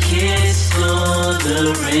like it's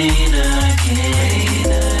gonna rain again.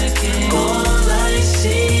 All I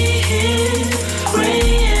see is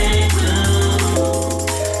gray and blue.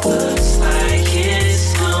 Looks like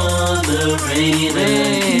it's gonna rain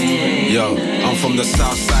again. Yo, I'm from the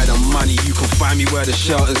south side of money. You can find me where the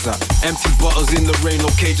shelters are. Empty bottles in the rain,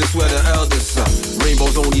 okay, just where the elders are.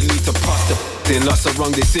 Rainbows only lead to pasta. In lots of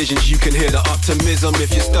wrong decisions, you can hear the optimism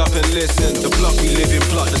if you stop and listen. The block we live in,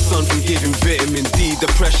 block the sun from giving vitamin D.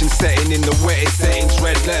 Depression setting in the wettest settings.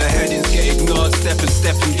 Red letter headings get ignored.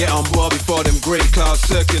 Step and get on board before them grey clouds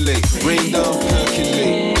circulate. Rain down,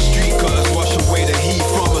 percolate. Street cutters wash away the heat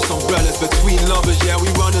from us. Umbrellas between lovers, yeah, we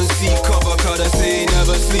run and seek cover. Cause they say he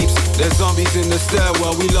never sleeps. There's zombies in the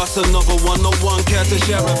stairwell. We lost another one, no one care to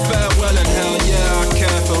share a farewell. And hell yeah, I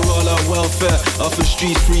care for all our welfare. Off the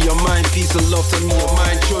streets, free your mind, peace and love to me and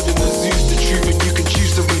mine. Children of Zeus, the truth, and you can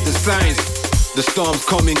choose to read the signs. The storm's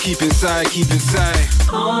coming, keep inside, keep inside.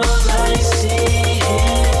 All I see is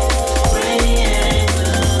gray and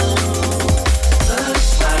blue.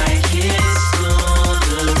 Looks like it's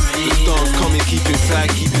gonna rain. The storm's coming, keep inside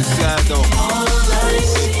though. All I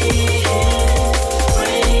see is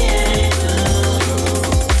gray and blue.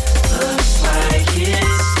 Looks like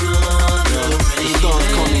it's gonna rain. The storm's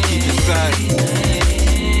coming, keep inside.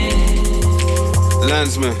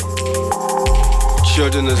 Landsman,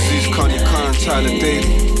 children of Zeus, Connie Khan, Tyler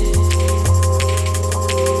Daly.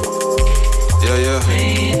 Yeah.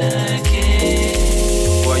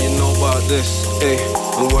 What you know about this? Hey,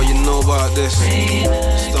 and what you know about this?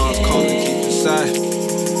 Storms calling, keep inside.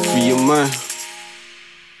 Free your mind.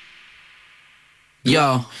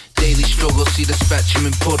 Yo, daily struggle, see the spectrum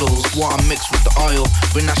in puddles. Water mixed with the oil,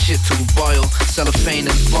 bring that shit to a boil. Cellophane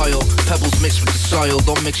and vile, pebbles mixed with the soil.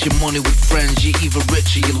 Don't mix your money with friends, you're either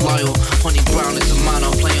rich or you're loyal. Honey Brown is a man,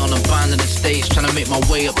 I play on abandoned estates. Trying to make my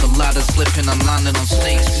way up the ladder, slipping and landing on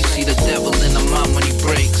snakes. You see the devil in a man when he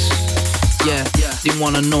breaks. Yeah, they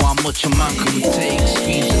wanna know how much a man can take.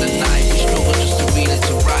 Screams in the night, we struggle just to read it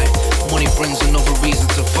to write. Money brings another reason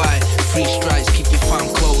to fight. Free strikes, keep your fam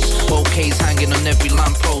close. Bouquets hanging on every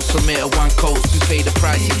lamppost. Submit a one coast, we pay the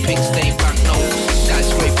price in pink stained banknotes.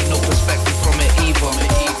 Skyscraper, no perspective from it either.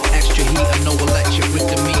 Extra heater, no electric with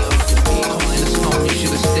the meter. Caught in the snow, you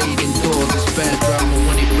should have stayed indoors. It's bad drama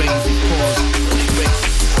when it rains, it pours. When it rains,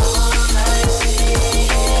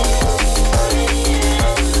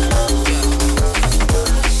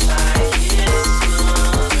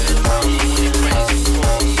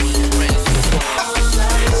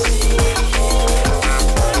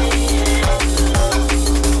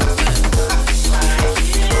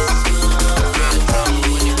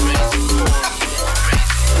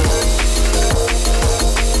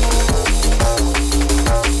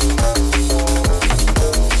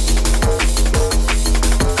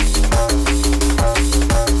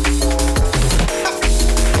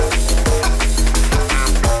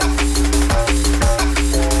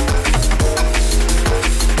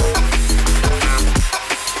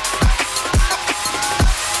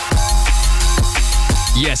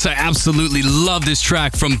 Yes, I absolutely love this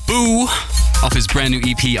track from Bcee off his brand new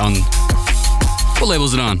EP on... What label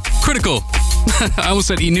is it on? Critical. I almost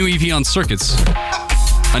said new EP on Circuits.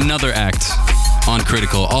 Another act on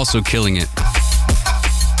Critical, also killing it.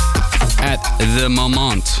 At the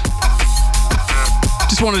moment.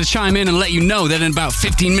 Just wanted to chime in and let you know that in about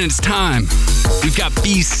 15 minutes time, we've got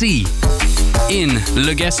Bcee in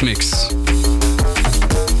Le Guest Mix.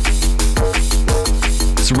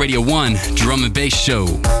 It's a Radio 1 drum and bass show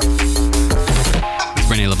with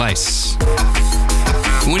Rene LaVice.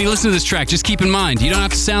 When you listen to this track, just keep in mind, you don't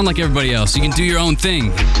have to sound like everybody else. You can do your own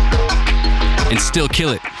thing and still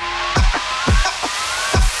kill it.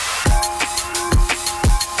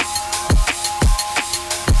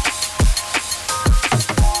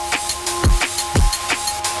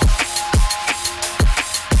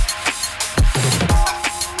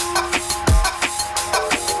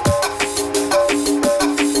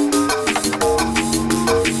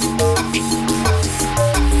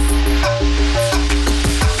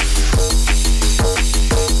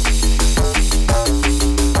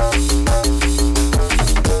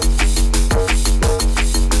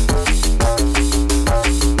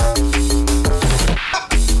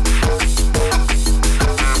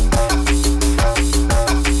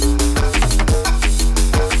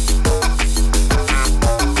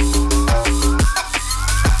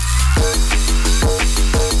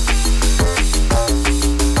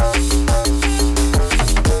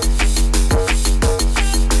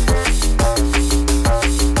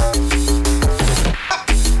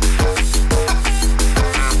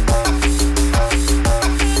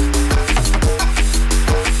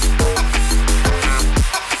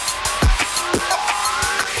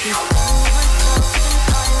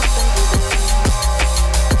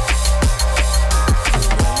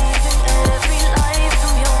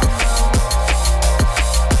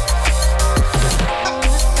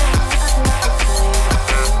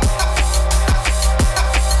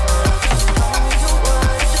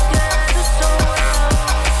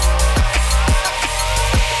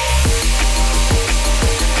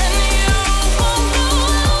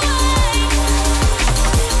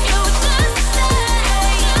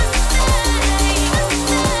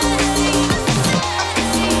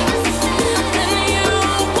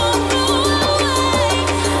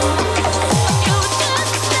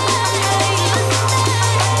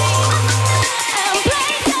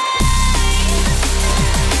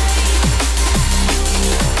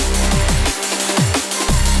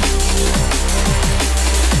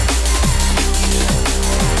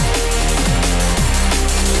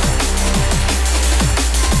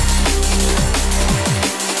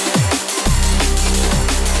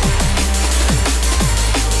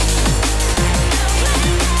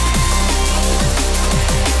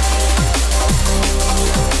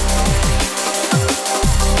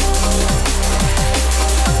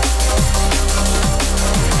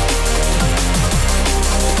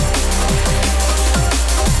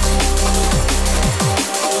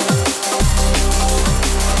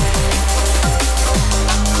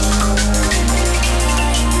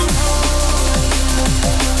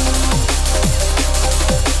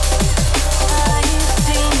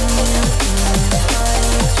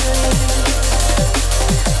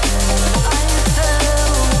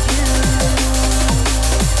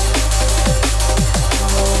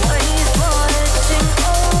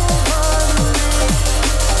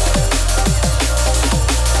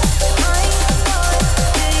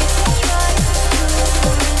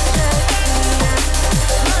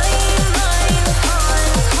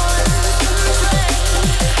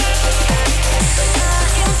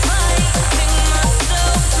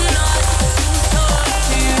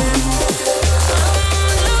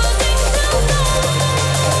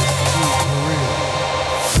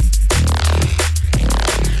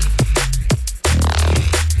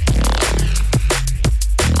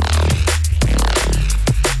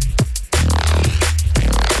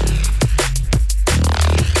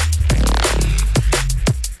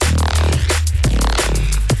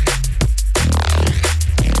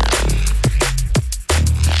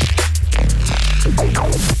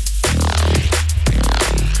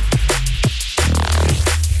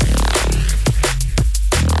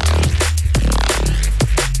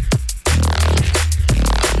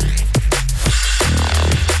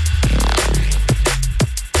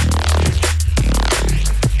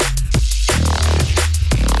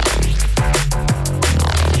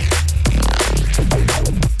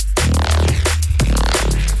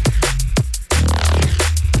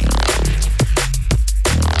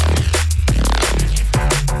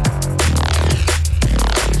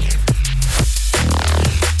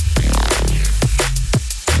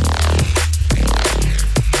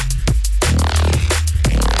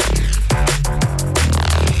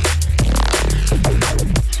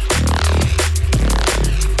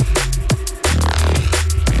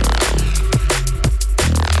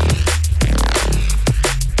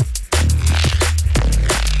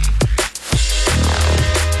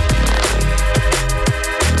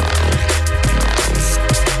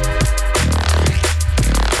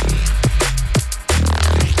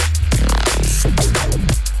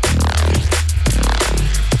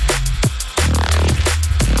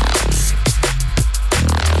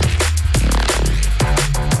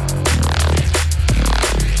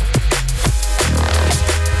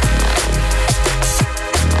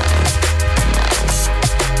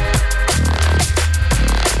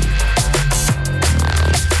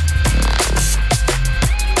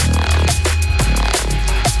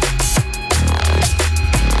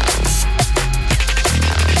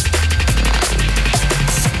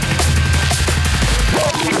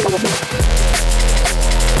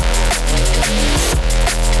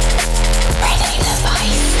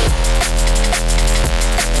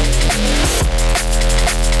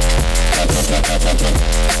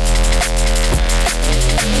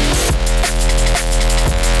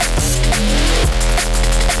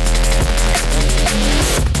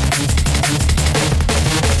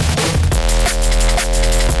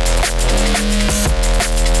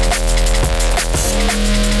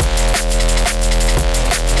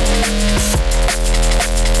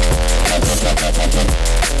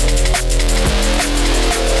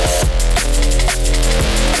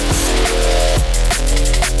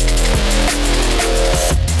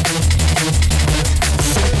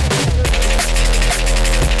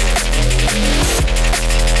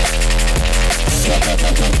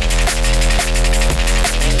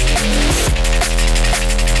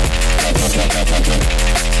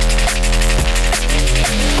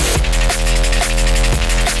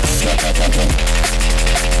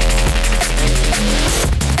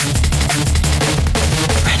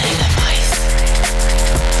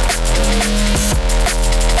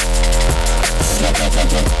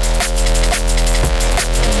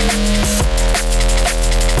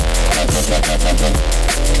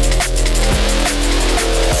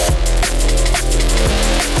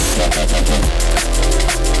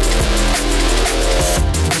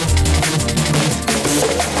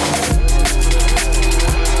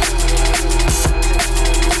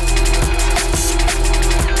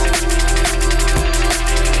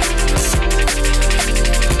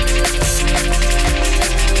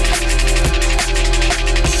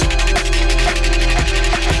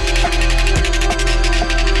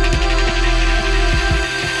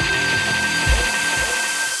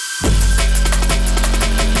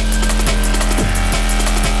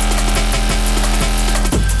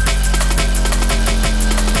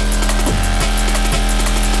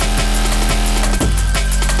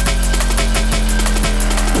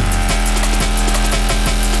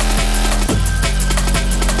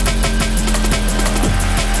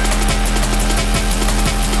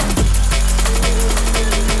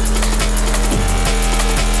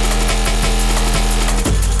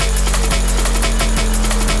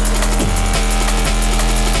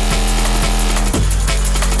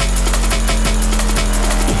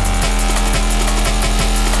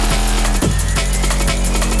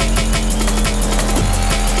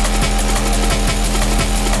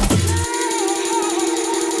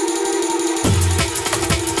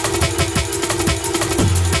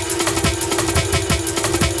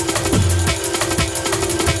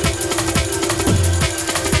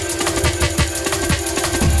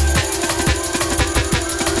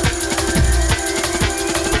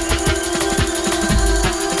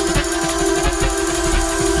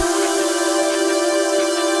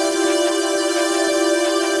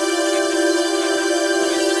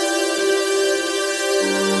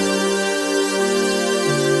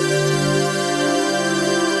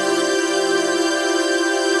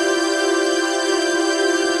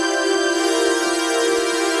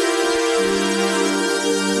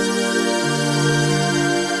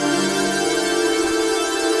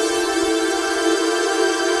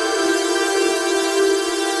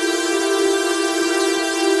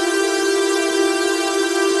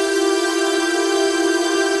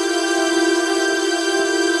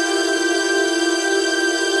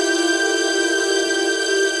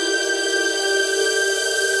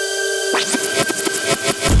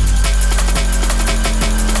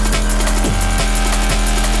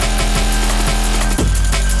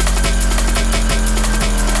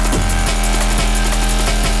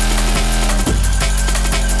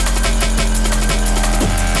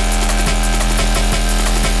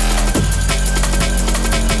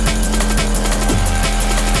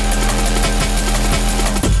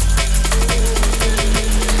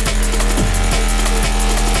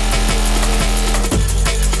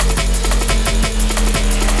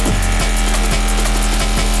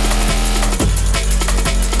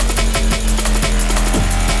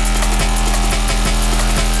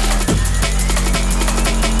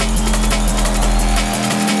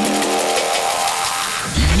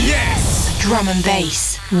 drum and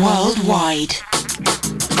bass worldwide.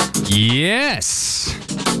 Yes,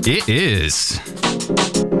 it is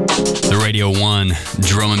the Radio 1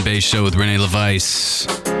 Drum and Bass Show with Rene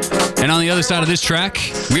LaVice. And on the other side of this track,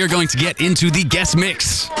 we are going to get into the guest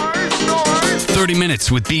mix. 30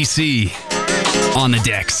 minutes with Bcee on the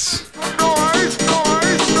decks.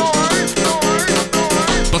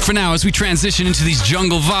 But for now, as we transition into these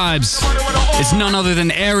jungle vibes, it's none other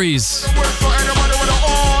than Aries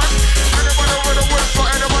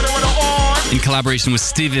in collaboration with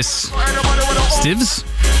Stivs. Stivs?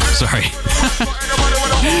 Sorry.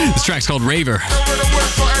 This track's called Raver.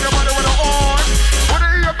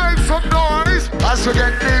 Some noise as we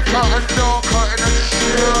get deeper and darker in the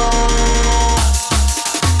show.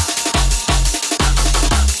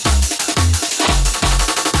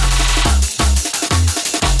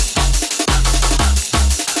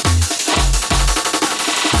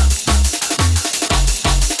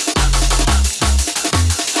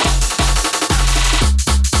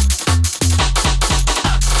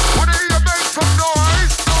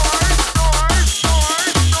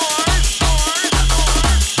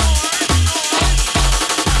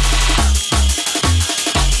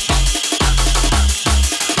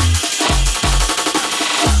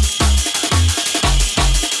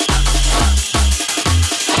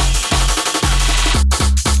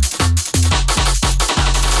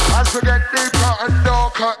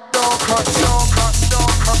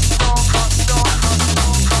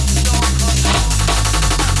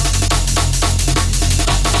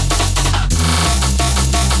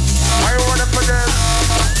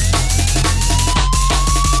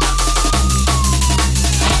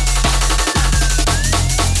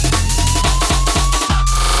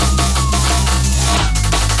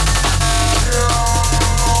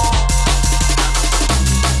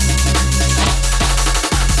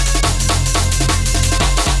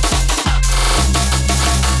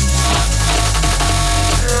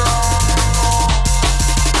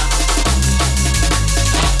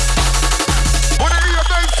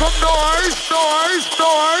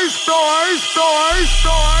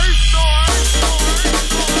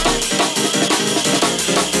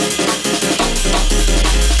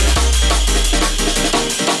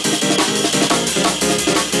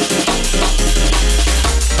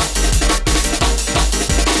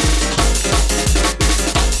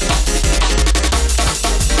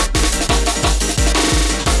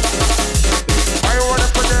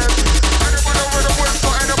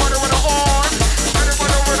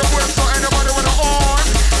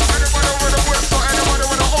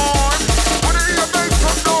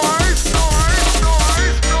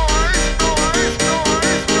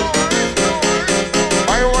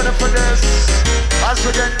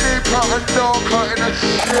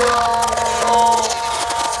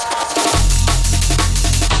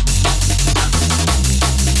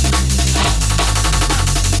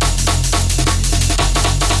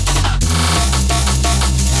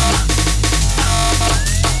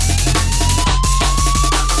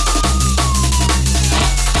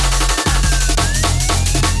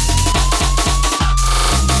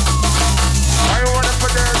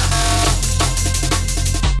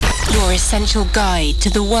 Essential guide to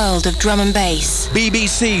the world of drum and bass.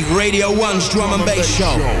 BBC Radio 1's Drum and Bass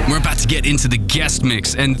Show. We're about to get into the guest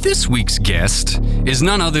mix, and this week's guest is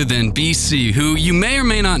none other than Bcee, who you may or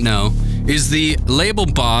may not know is the label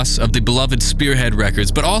boss of the beloved Spearhead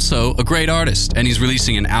Records, but also a great artist. And he's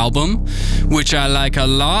releasing an album, which I like a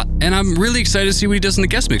lot, and I'm really excited to see what he does in the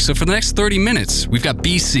guest mix. So for the next 30 minutes, we've got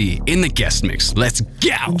Bcee in the guest mix. Let's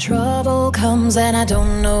go! When trouble comes and I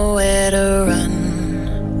don't know where to run,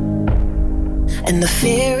 and the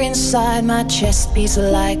fear inside my chest beats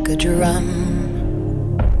like a drum,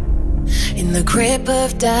 in the grip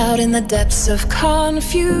of doubt, in the depths of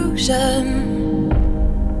confusion,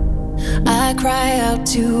 I cry out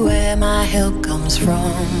to where my help comes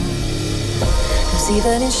from. 'Cause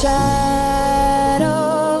even in shadow,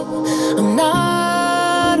 I'm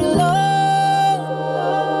not alone.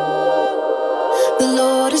 The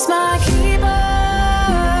Lord is my keeper,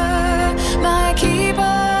 my keeper.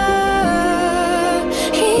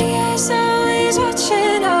 Always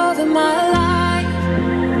watching over my life.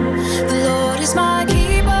 The Lord is my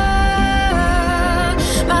keeper,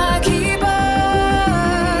 my keeper.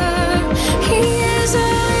 He is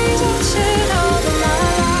always watching over my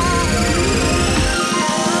life.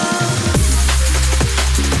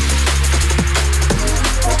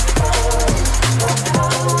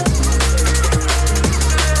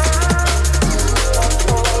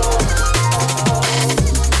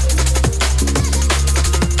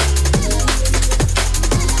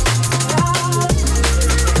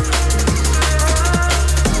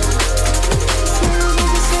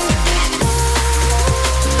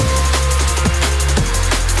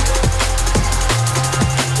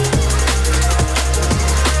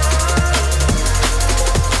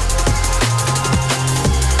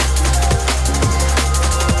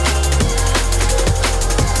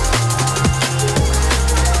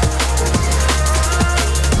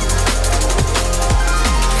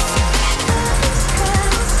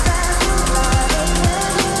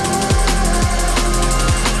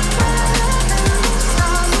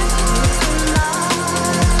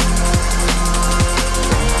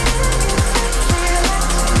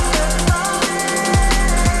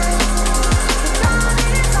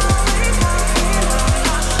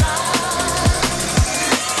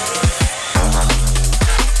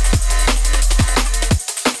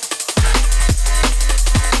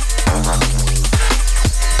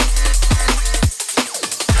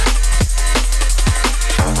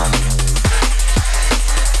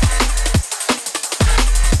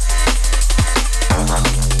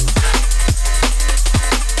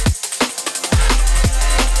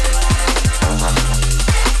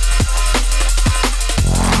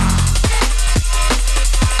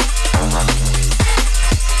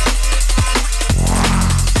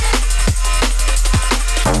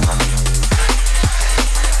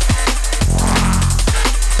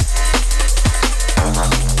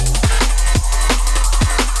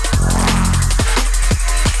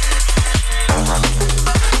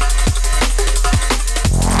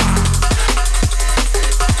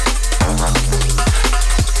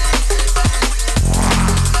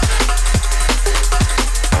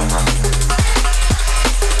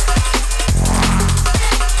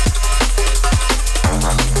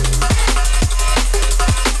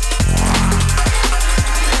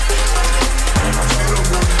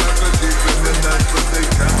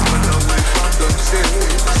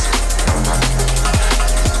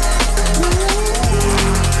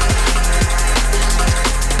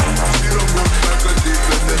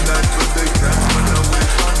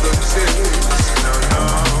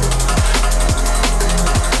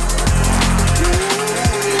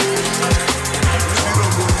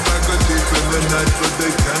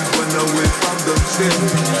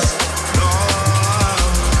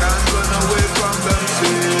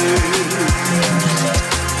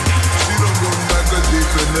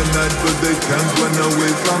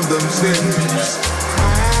 themselves.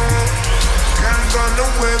 Can't run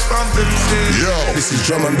away from themselves. Yo, this is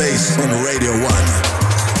Drum and Bass on Radio 1.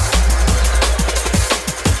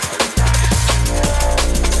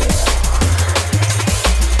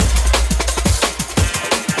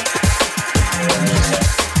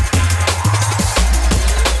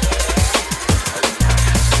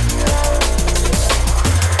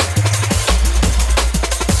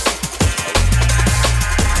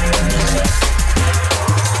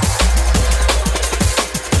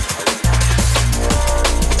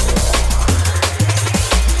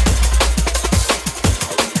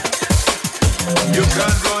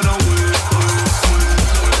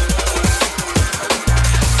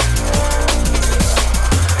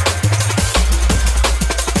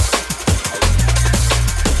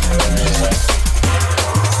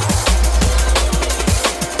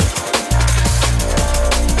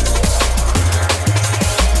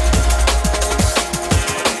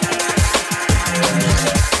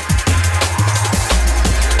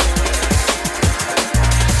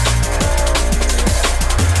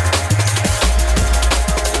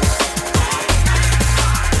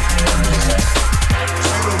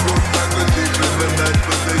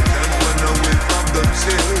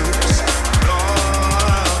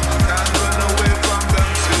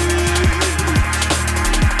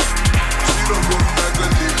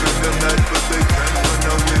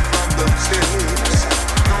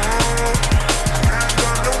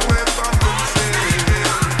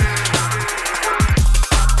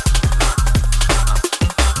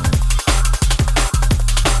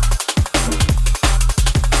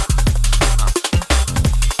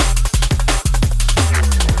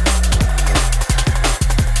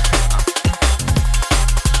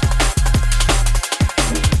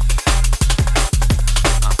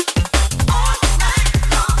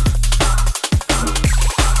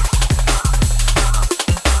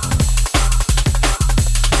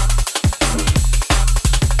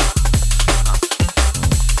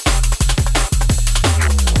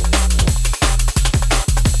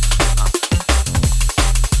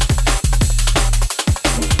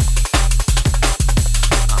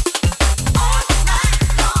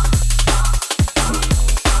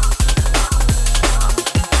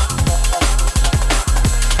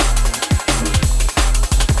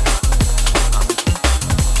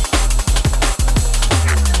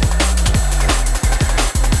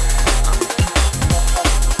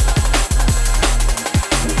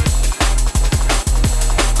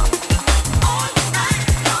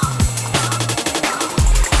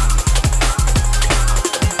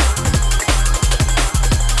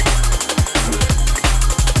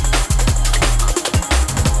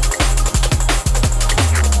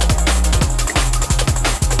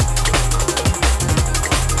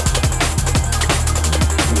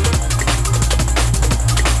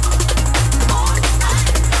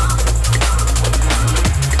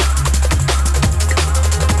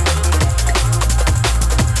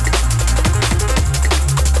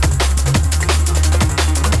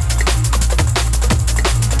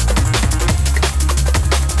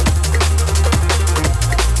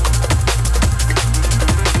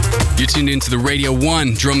 Tuned into the Radio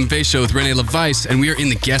 1 Drum and Bass Show with Rene LaVice, and we are in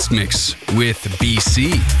the guest mix with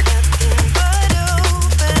Bcee.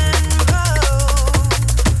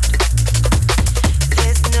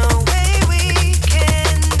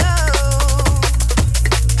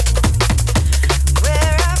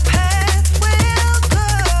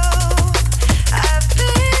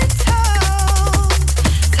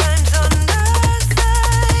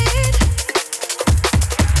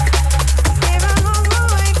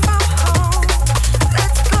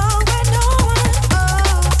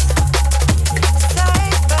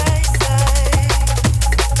 Side by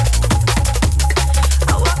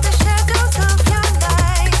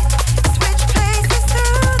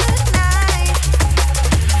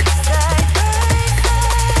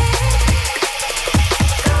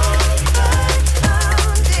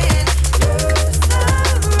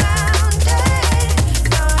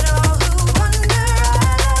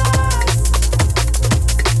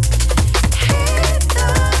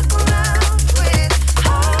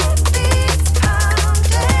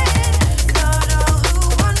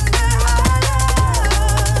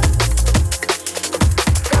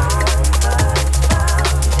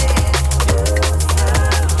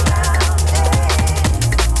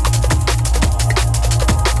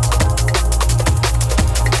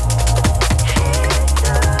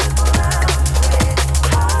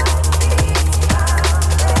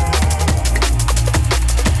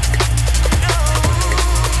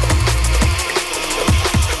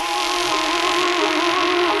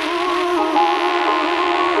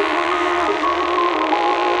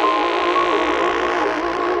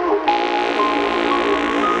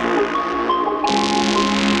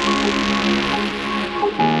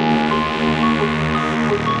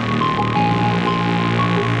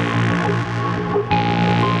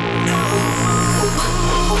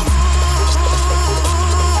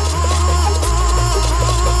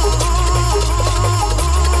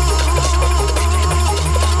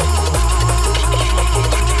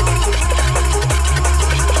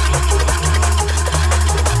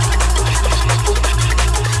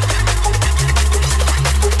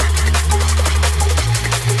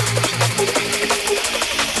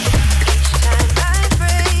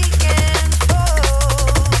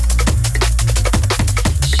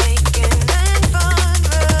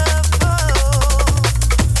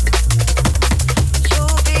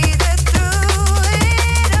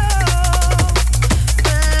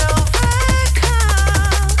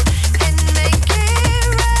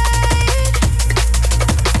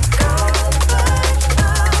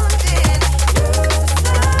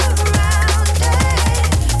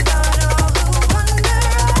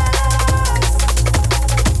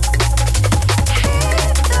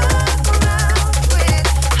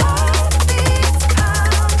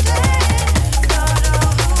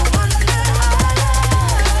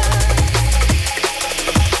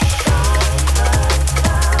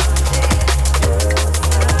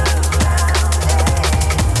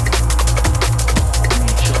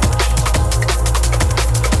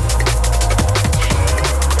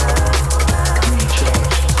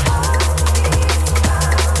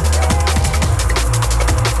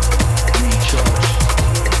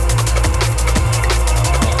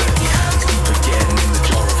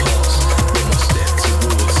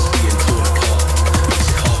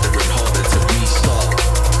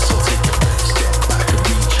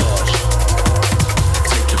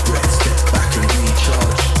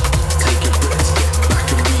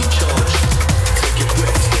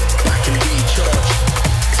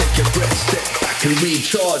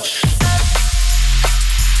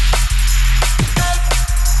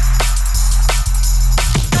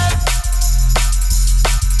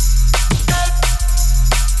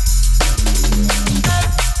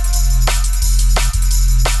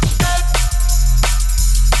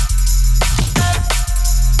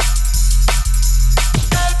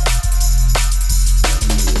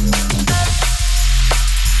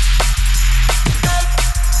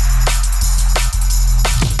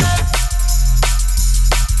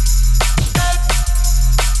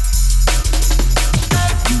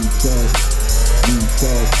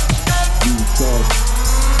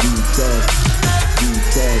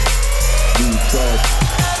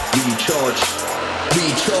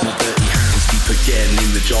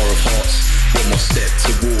bar of hearts. One more step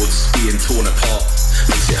towards being torn apart.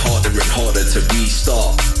 Makes it harder and harder to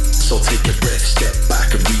restart. So take a breath, step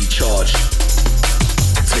back and recharge.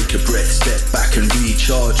 Take a breath, step back and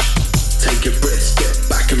recharge. Take a breath, step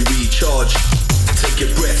back and recharge. Take a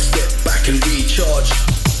breath, step back and recharge.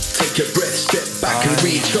 Take a breath, step back and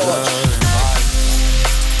recharge.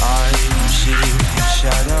 I'm shooting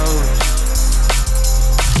shadows.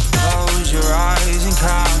 Close your eyes and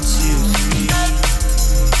count to 3.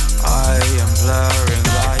 I am blurring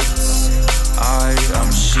lights. I am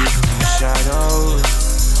shooting shadows.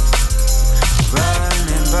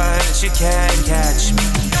 Running but you can't catch me.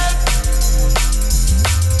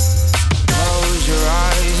 Close your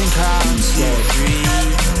eyes and count to 3.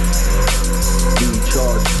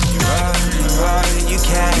 Recharge. You're running but you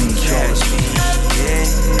can't catch me. Yeah.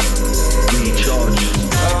 Recharge.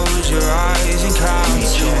 Close your eyes and count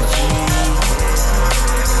to 3.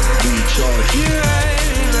 Recharge. You're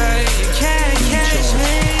running but you can't catch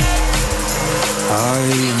me. I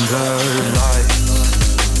am blurred light.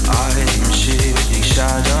 I'm shifting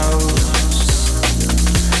shadows.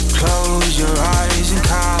 Close your eyes and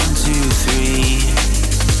count to 3.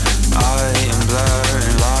 I am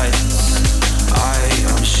blurring lights. I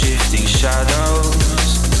am shifting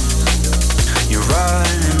shadows. You're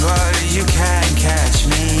running but you can't catch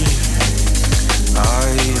me. I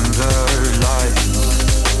am blurred lights.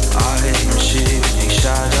 I am shifting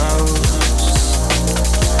shadows.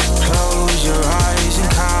 Close your eyes and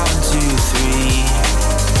count to 3.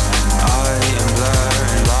 I am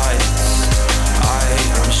blurring lights. I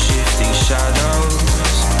am shifting shadows.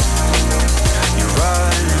 You're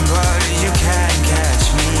running but you can't catch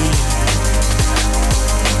me.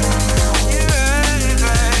 You're running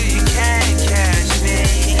but you can't catch me.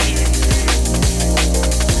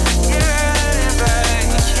 You're running but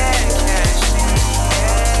you can't catch me.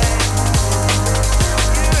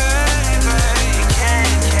 You're running but you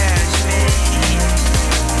can't catch me.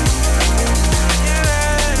 You're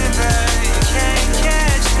running but you can't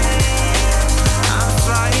catch me. I'm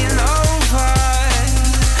flying over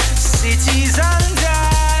cities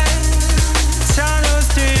undone, tunnels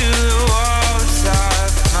through the walls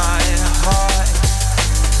of my heart.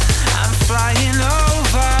 I'm flying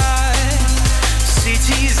over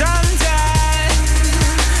cities undone,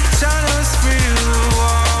 tunnels through the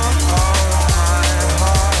walls of my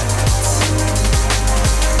heart.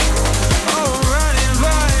 Oh, running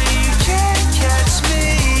but you can't catch me.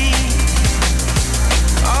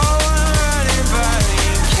 Oh, I'm running but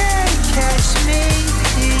you can't catch me.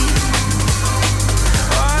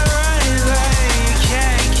 Oh, I'm running but you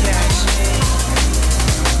can't catch me.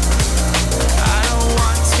 I don't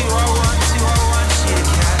want to, I want to, I want you to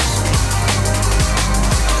catch me.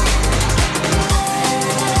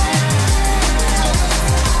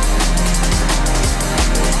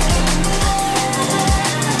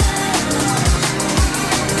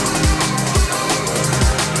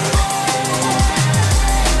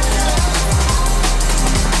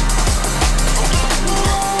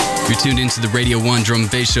 You're tuned into the Radio 1 Drum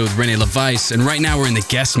and Bass Show with Rene LaVice, and right now we're in the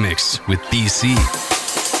guest mix with Bcee.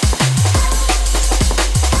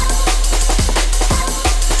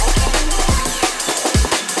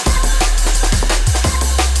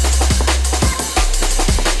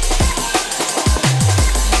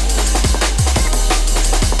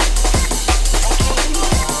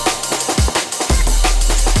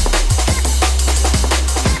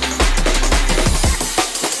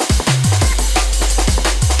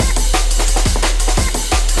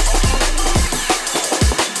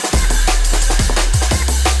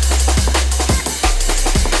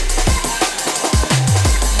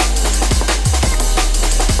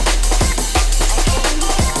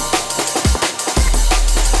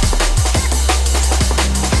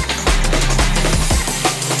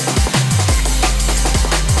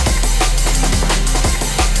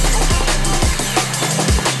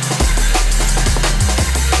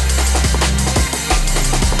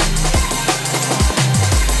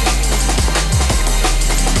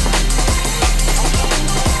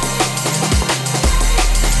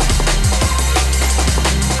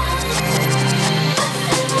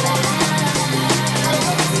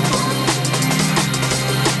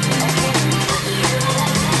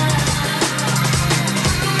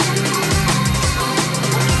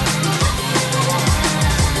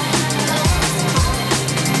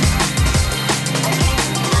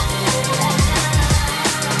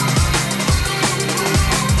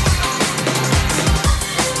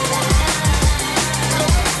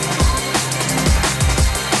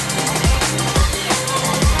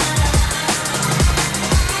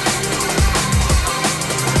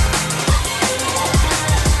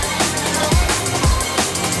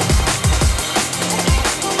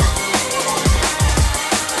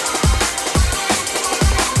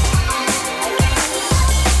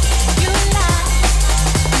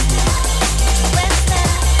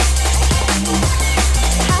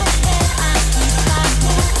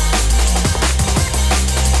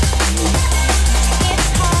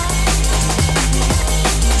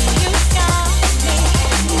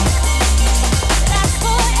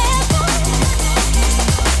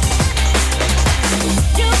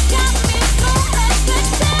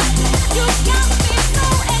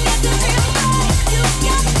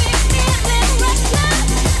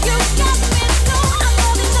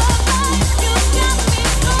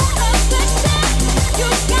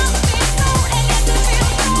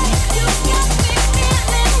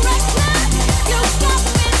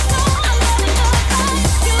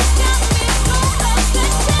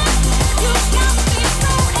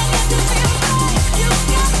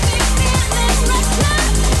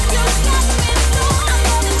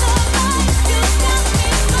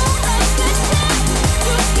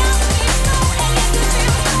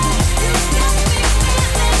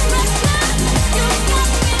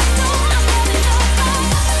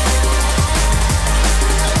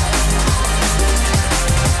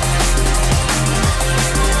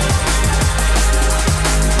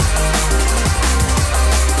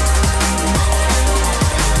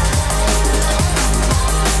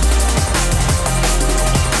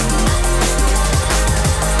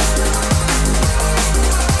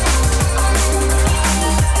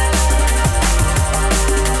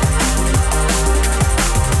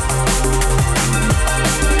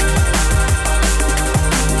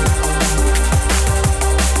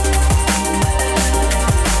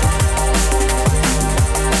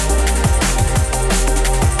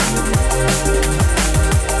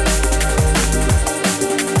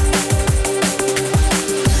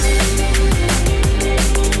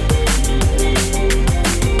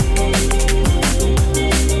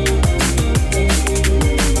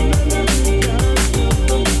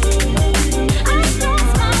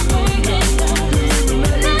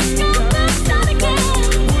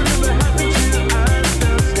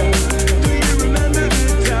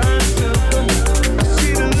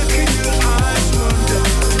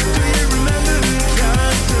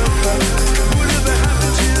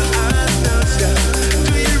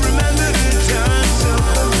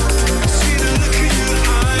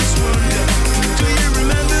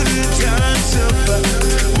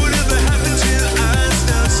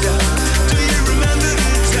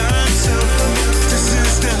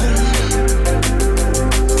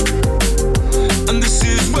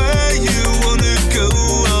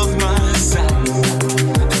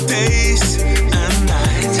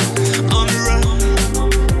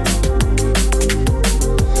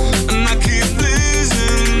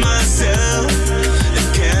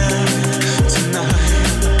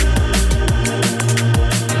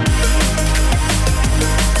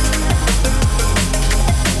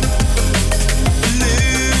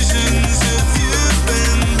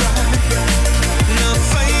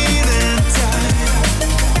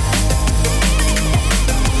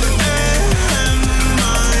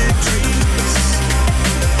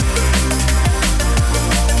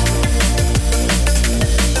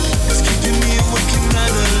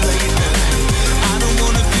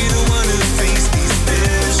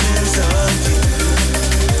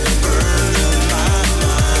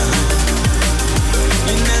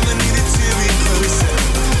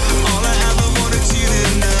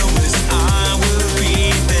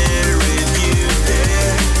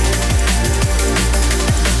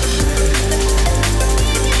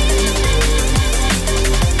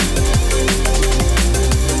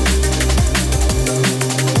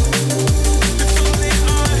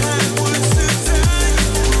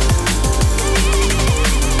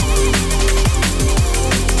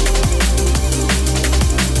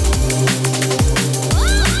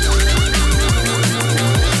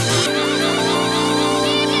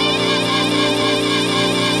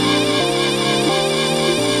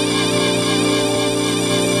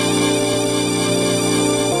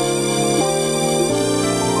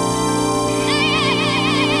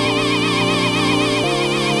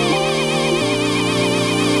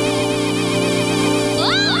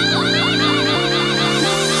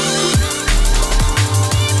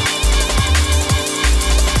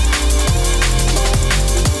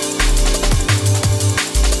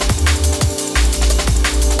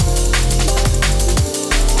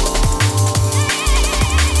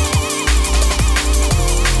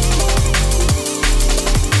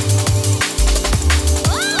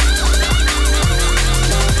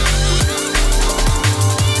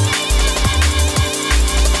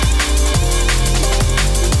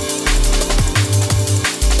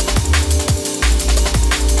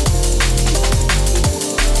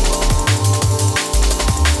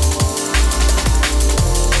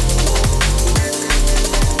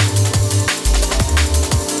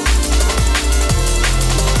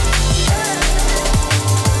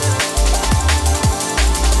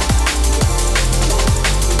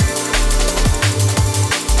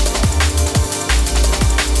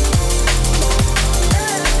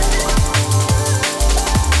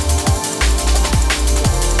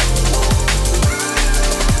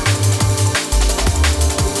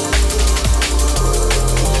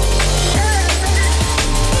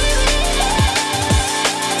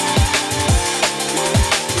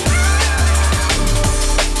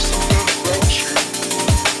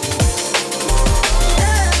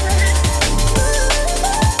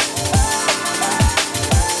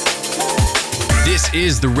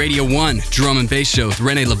 is the Radio 1 Drum and Bass Show with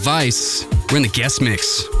Rene LaVice. We're in the guest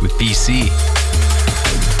mix with Bcee.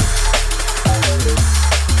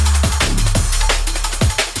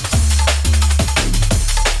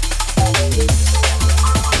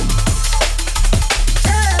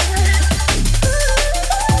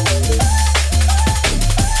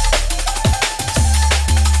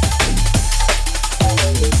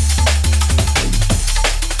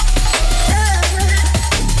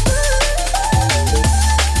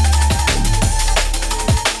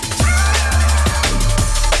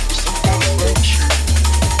 Somebody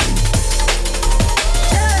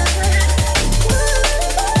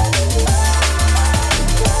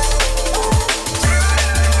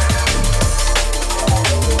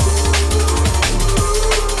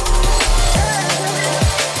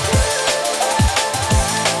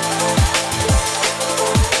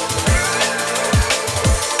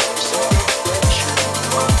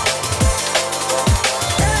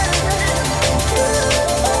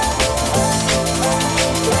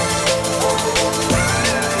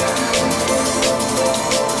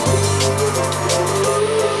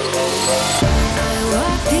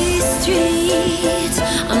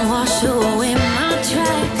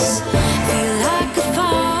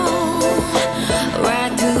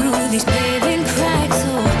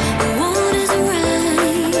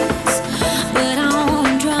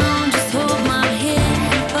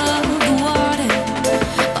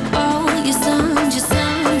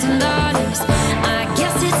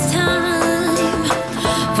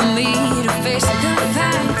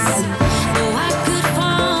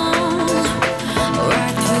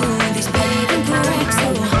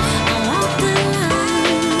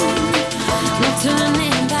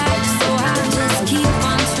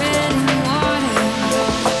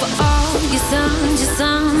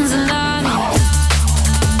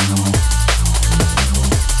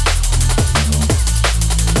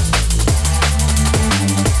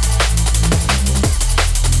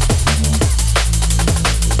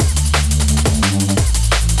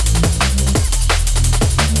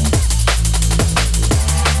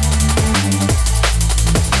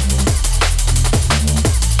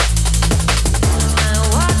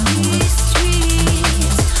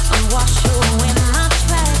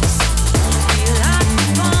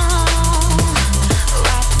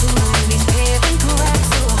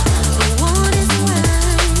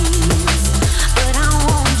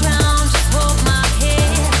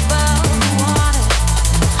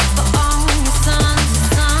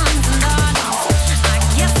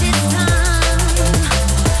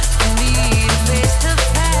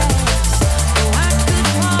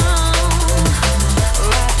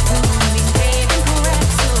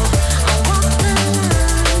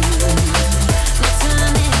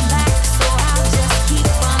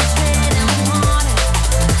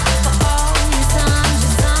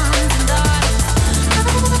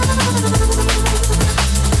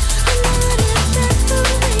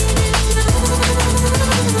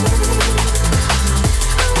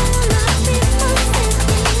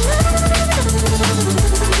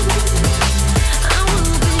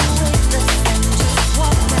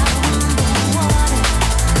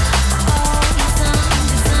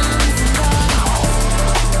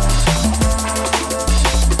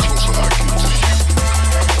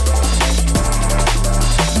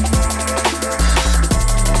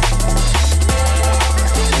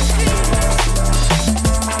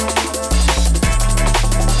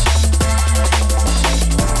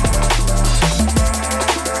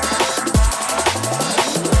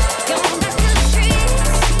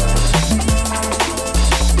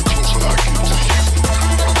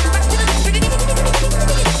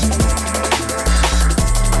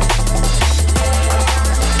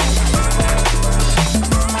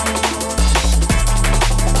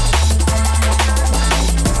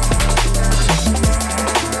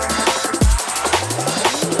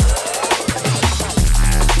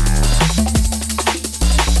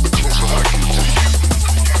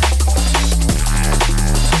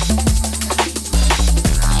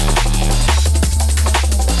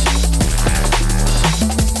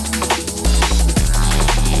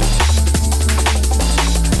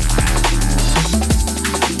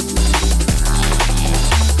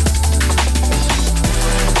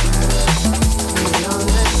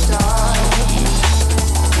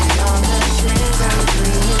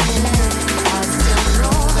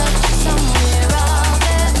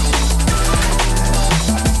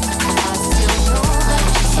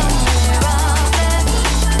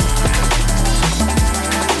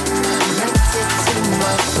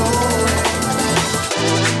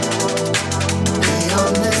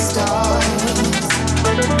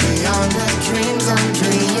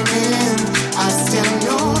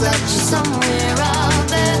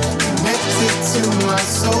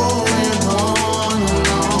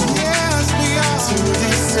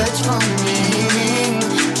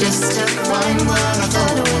just to find what I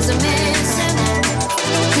thought it was missing.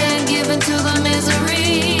 Can't give into the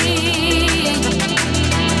misery.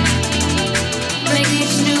 Make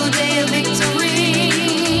each new day a victory.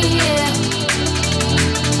 Yeah.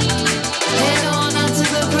 Head on out to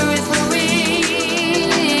the periphery.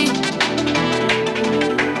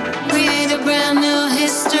 Create a brand new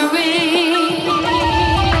history.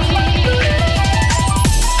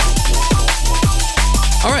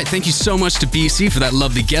 All right, thank you so much to Bcee for that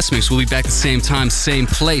lovely guest mix. We'll be back the same time, same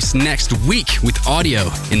place next week with audio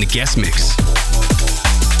in the guest mix.